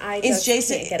Momoa. And I Is just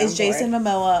can't get on Jason board.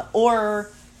 Momoa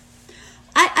or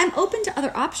I'm open to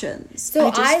other options. So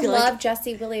just I feel love like,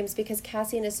 Jesse Williams because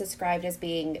Cassian is described as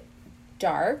being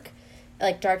dark,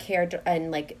 like dark hair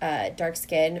and like dark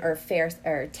skin or fair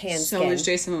or tan so skin. is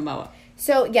Jason Momoa.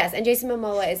 So yes, and Jason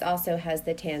Momoa is also has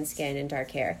the tan skin and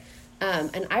dark hair,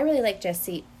 and I really like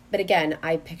Jesse. But again,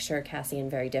 I picture Cassian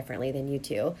very differently than you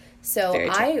two. So Very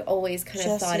true. I always kind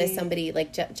of thought as Jesse. somebody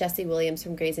like Jesse Williams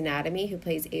from Grey's Anatomy who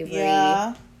plays Avery.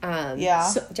 yeah, yeah.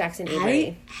 So Jackson I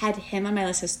Avery. had him on my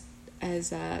list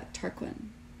as Tarquin.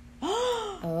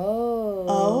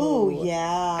 Oh yeah.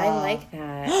 I like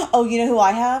that. Oh, you know who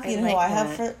I have? You I know who like I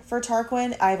have that. for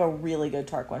Tarquin? I have a really good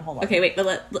Tarquin. Hold on. Okay, wait,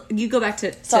 but you go back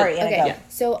to Sorry, Anna, Okay, go. Yeah.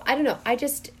 so I don't know.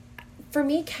 For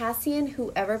me, Cassian,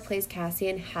 whoever plays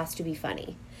Cassian, has to be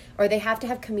funny. Or they have to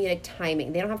have comedic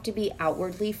timing. They don't have to be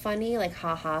outwardly funny, like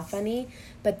ha-ha funny,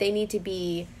 but they need to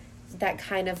be that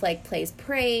kind of like plays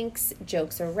pranks,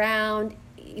 jokes around,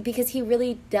 because he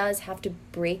really does have to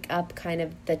break up kind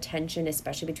of the tension,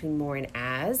 especially between Moore and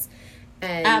Az.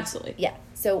 And Absolutely. Yeah.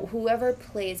 So whoever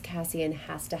plays Cassian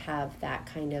has to have that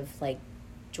kind of like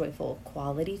joyful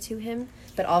quality to him,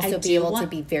 but also be able to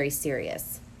be very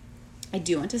serious. I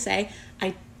do want to say,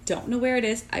 I don't know where it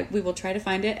is. We will try to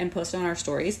find it and post it on our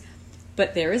stories.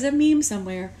 But there is a meme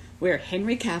somewhere where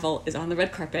Henry Cavill is on the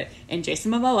red carpet and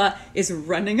Jason Momoa is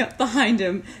running up behind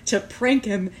him to prank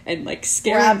him and like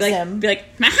scare Grabs him, him. be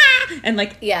like, "Maha!" and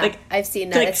like Yeah, like, I've seen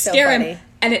to, that. like It's so scare funny. him.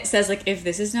 And it says like, if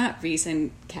this is not Reese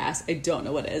and Cass, I don't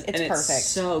know what is. It's and perfect. It's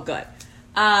so good.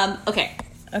 Okay.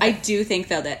 I do think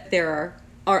though that there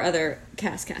are other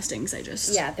castings. I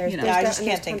just Yeah, there's, you know. there's, Yeah, I just there's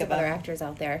can't think tons of other them. actors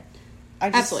out there.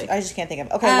 Absolutely. I just can't think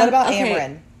of. Okay, what about okay.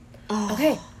 Amren?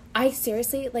 Okay, I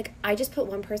seriously I just put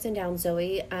one person down,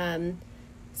 Zoe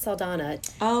Saldana.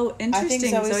 Oh, I interesting.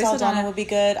 think Zoe Saldana would be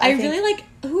good. I think really like,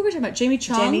 who were we talking about? Jamie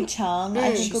Chung? Jamie Chung.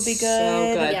 I think would be She's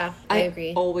good. So good. Yeah, I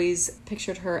agree. always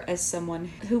pictured her as someone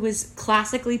who was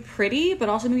classically pretty, but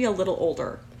also maybe a little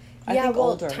older. I Yeah, think well,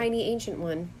 older. tiny ancient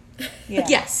one. Yeah.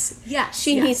 Yes. She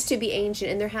yes. needs to be ancient,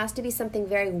 and there has to be something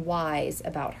very wise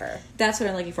about her. That's what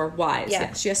I'm looking for. Wise. Yeah.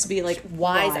 Yeah. She has to be like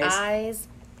Wise eyes,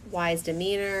 wise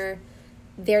demeanor.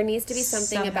 There needs to be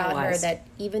something Somehow about her wise. that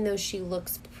even though she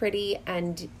looks pretty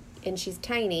and she's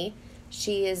tiny,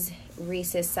 she is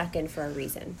Reese's second for a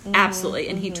reason. Absolutely,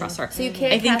 and he trusts her. So you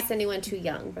can't I think- cast anyone too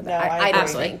young for No, that. I I don't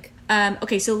Absolutely. think.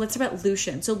 Okay, so let's talk about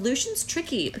Lucian. So Lucian's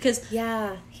tricky because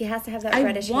Yeah, he has to have that I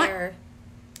reddish want- hair.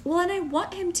 well, and I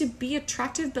want him to be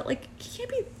attractive, but like he can't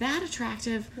be that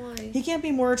attractive. Why? He can't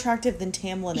be more attractive than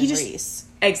Tamlin He and just- Reese.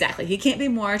 Exactly. He can't be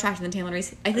more attractive than Tamlin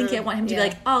Reese. I think I want him to yeah. be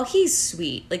like, oh, he's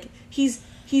sweet. Like he's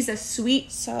a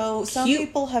sweet. So some Cute.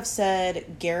 people have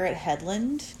said Garrett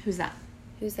Hedlund, Who's that?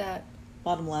 Who's that?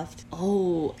 bottom left.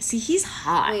 Oh, see, he's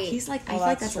hot. Wait. He's like, I Oh, feel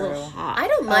like that's that's a little true. hot. I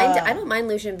don't mind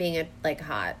Lucian being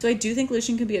hot. So I do think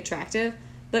Lucian can be attractive,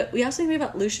 but we also think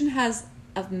about Lucian has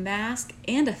a mask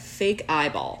and a fake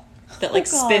eyeball that like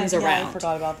Oh, God. spins Yeah, I around.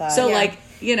 forgot about that. So Yeah. like,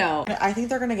 you know, I think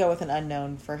they're going to go with an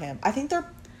unknown for him. I think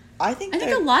I think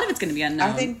a lot of it's going to be unknown.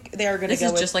 I think they are going to this go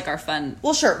is with. just like our fun.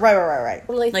 Well, sure, right.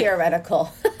 Really Like-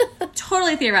 theoretical.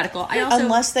 totally theoretical. I also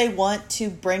Unless they want to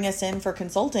bring us in for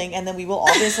consulting, and then we will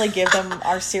obviously give them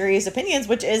our serious opinions,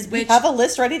 we have a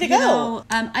list ready to go.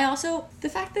 I also, the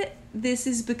fact that this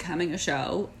is becoming a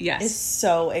show, yes, It's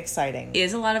so exciting.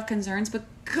 is a lot of concerns, but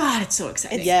God, it's so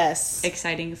exciting. Yes.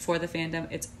 Exciting for the fandom.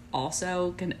 It's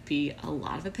also going to be a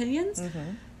lot of opinions,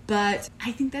 Mm-hmm. but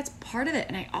I think that's part of it.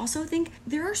 And I also think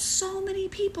there are so many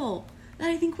people that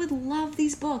I think would love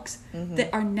these books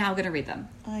that are now going to read them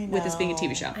I with this being a know.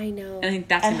 TV show. I know. And I think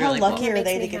that's And gonna how be really lucky cool. are That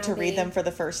they makes to me get to read happy. them for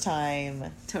the first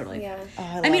time? Totally. Yeah. Oh,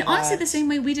 I mean, love honestly, that. the same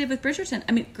way we did with Bridgerton.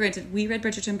 I mean, granted, we read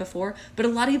Bridgerton before, but a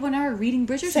lot of people now are reading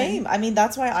Bridgerton. Same. I mean,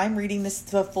 that's why I'm reading the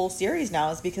full series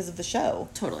now, is because of the show.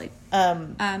 Totally.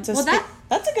 So well,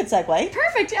 that's a good segue.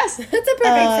 Perfect, yes. That's a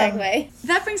perfect segue.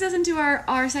 That brings us into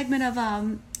our segment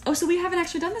of, oh, so we haven't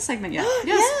actually done this segment yet.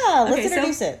 Yes. Yeah, let's Okay, so,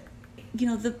 introduce it. You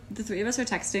know, the three of us are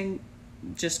texting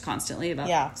just constantly about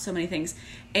Yeah. so many things.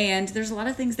 And there's a lot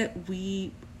of things that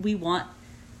we want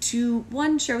to,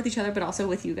 one, share with each other, but also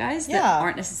with you guys that Yeah.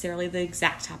 aren't necessarily the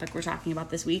exact topic we're talking about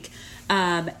this week.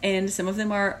 And some of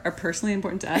them are personally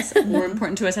important to us, more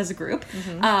important to us as a group.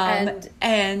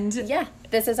 And Yeah,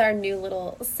 this is our new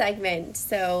little segment.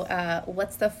 So,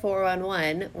 what's the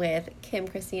 411 with Kim,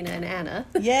 Christina, and Anna?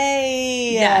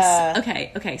 Yay! yes.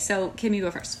 Okay. So, Kim, you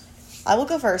go first. I will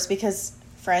go first because,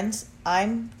 friends,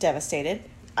 I'm devastated.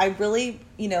 I really,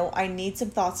 I need some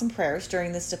thoughts and prayers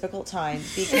during this difficult time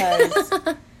because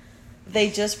they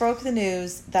just broke the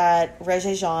news that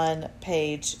Regé-Jean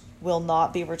Page will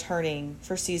not be returning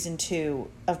for season 2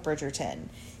 of Bridgerton.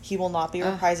 He will not be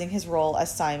reprising his role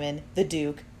as Simon, the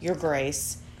Duke, Your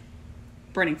Grace,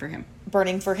 Burning for him.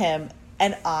 burning for him.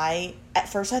 And at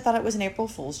first I thought it was an April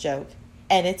Fool's joke,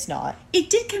 and it's not. It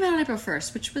did come out on April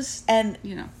 1st, which was, And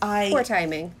Poor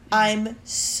timing. I'm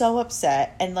so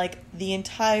upset, and the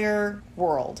entire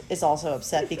world is also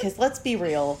upset because let's be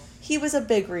real, he was a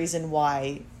big reason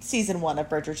why season 1 of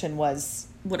Bridgerton was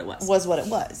what it was. what it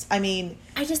was. I mean,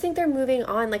 I just think they're moving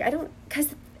on.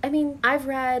 I've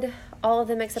read all of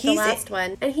them except the He's last in-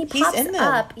 one, and he he's pops in them.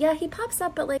 up. Yeah, he pops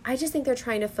up, but I just think they're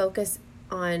trying to focus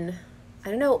on, I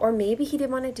don't know, or maybe he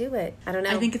didn't want to do it. I don't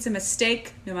know. I think it's a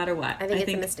mistake no matter what. I think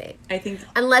it's a mistake. I think...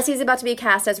 Unless he's about to be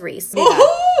cast as Reese.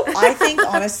 I think,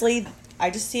 honestly, I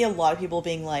just see a lot of people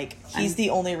being like, he's the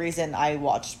only reason I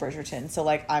watched Bridgerton, so,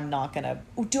 I'm not gonna...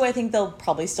 Do I think they'll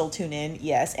probably still tune in?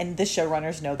 Yes, and the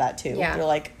showrunners know that, too. Yeah. They're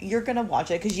like, you're gonna watch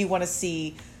it because you want to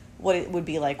see what it would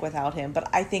be like without him, but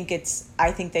I think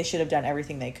they should have done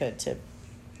everything they could to...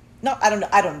 No, I don't know.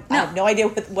 I have no idea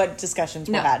what discussions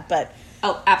were had, but...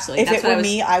 Oh, absolutely. If That's it what were I was-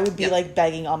 me, I would be Yep.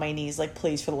 begging on my knees,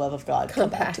 please, for the love of God, come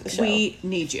back to the show. We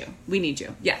need you.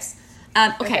 Yes.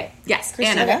 Okay. Yes.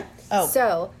 Christina? Anna. Oh,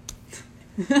 So,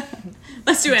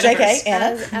 Let's do Anna JK, first.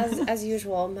 Anna. as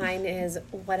usual, mine is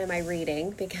what am I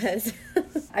reading? Because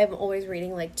I'm always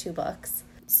reading 2 books.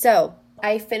 So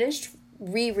I finished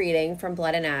rereading From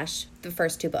Blood and Ash, the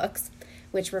first 2 books,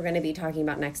 which we're going to be talking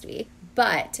about next week.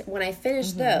 But when I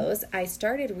finished those, I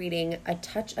started reading A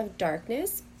Touch of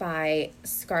Darkness by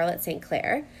Scarlett St.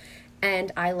 Clair.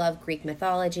 And I love Greek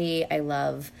mythology. I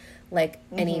love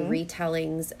any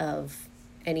retellings of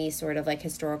any sort of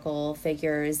historical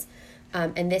figures.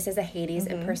 And this is a Hades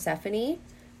and Persephone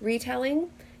retelling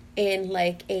in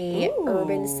a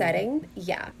urban setting.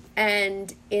 Yeah.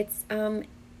 And it's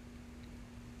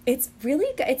really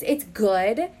good. It's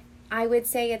good. I would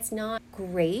say it's not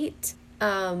great.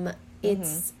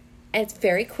 It's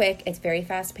very quick. It's very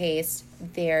fast paced.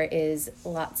 There is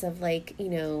lots of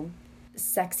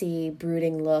sexy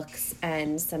brooding looks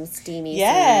and some steamy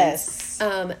Yes.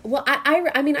 scenes. Well,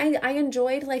 I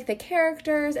enjoyed the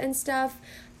characters and stuff.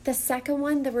 The second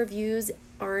one, the reviews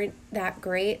aren't that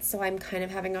great, so I'm kind of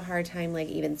having a hard time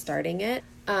even starting it.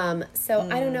 So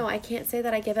I don't know. I can't say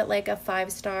that I give it a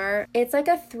 5-star. It's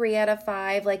a 3 out of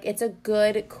 5. It's a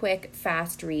good, quick,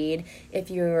 fast read if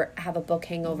you have a book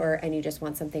hangover and you just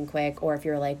want something quick, or if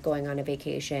you're going on a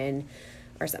vacation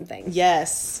or something.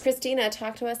 Yes. Christina,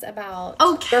 talk to us about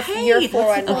Okay, your let's-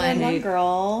 411 One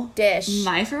girl. dish.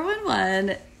 My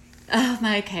 411. Oh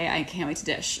my, okay, I can't wait to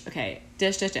dish. Okay,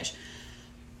 dish.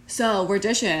 So we're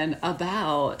dishing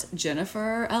about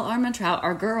Jennifer L. Armentrout,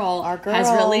 our girl, has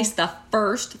released the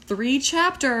first 3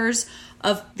 chapters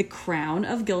of The Crown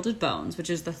of Gilded Bones, which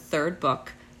is the 3rd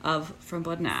book of From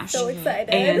Blood and Ash. So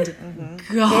excited. And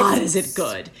God, is it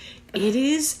good. It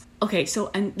is. Okay, so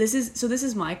this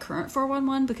is my current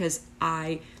 411 because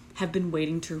I have been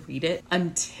waiting to read it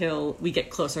until we get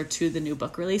closer to the new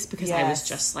book release because I was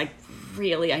Yes. just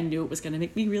really, I knew it was going to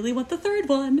make me really want the 3rd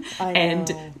one. I And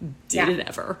know. did it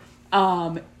ever.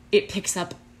 It picks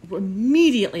up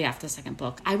immediately after the second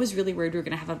book. I was really worried we were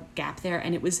going to have a gap there,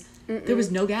 and there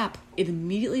was no gap. It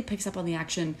immediately picks up on the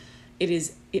action.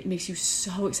 It makes you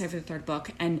so excited for the third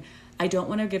book, and I don't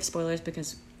want to give spoilers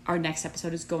because our next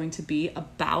episode is going to be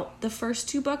about the first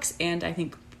 2 books, and I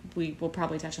think we will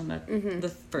probably touch on the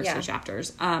first 2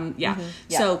 chapters.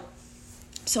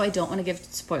 So I don't want to give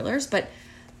spoilers, but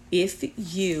if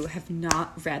you have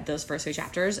not read those first 3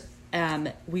 chapters,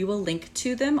 we will link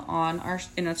to them in our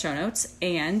show notes,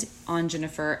 and on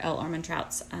Jennifer L.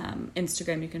 Armentrout's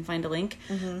Instagram you can find a link.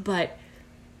 But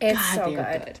It's God, so they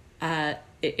are good.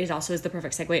 It also is the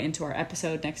perfect segue into our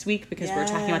episode next week, because we're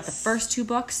talking about the first 2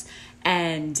 books,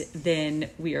 and then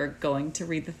we are going to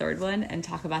read the third one and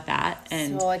talk about that.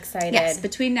 And so excited. Yes,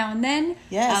 between now and then,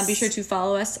 Yes. be sure to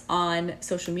follow us on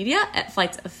social media at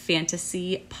Flights of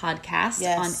Fantasy Podcast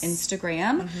on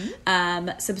Instagram.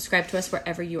 Subscribe to us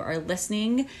wherever you are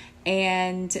listening.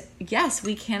 And yes,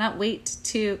 we cannot wait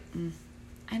to...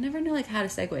 I never know how to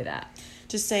segue that.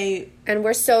 Just say, And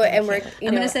we're so, and we're,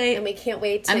 I'm gonna say- and we can't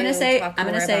wait to I'm gonna say- talk I'm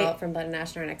more gonna say- about From Blood and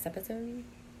Ash in our next episode.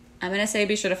 I'm going to say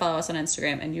be sure to follow us on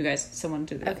Instagram, and you guys, someone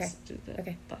do the Okay.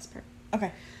 the last part.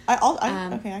 okay.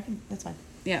 Okay, I can, that's fine.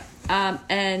 Yeah.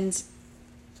 And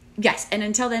yes, and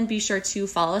until then, be sure to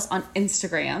follow us on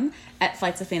Instagram at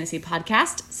Flights of Fantasy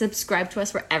Podcast. Subscribe to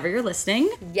us wherever you're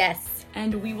listening. Yes.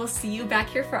 And we will see you back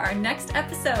here for our next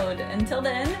episode. Until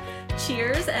then,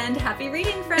 cheers and happy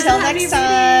reading, friends. Until Happy next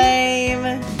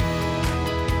time.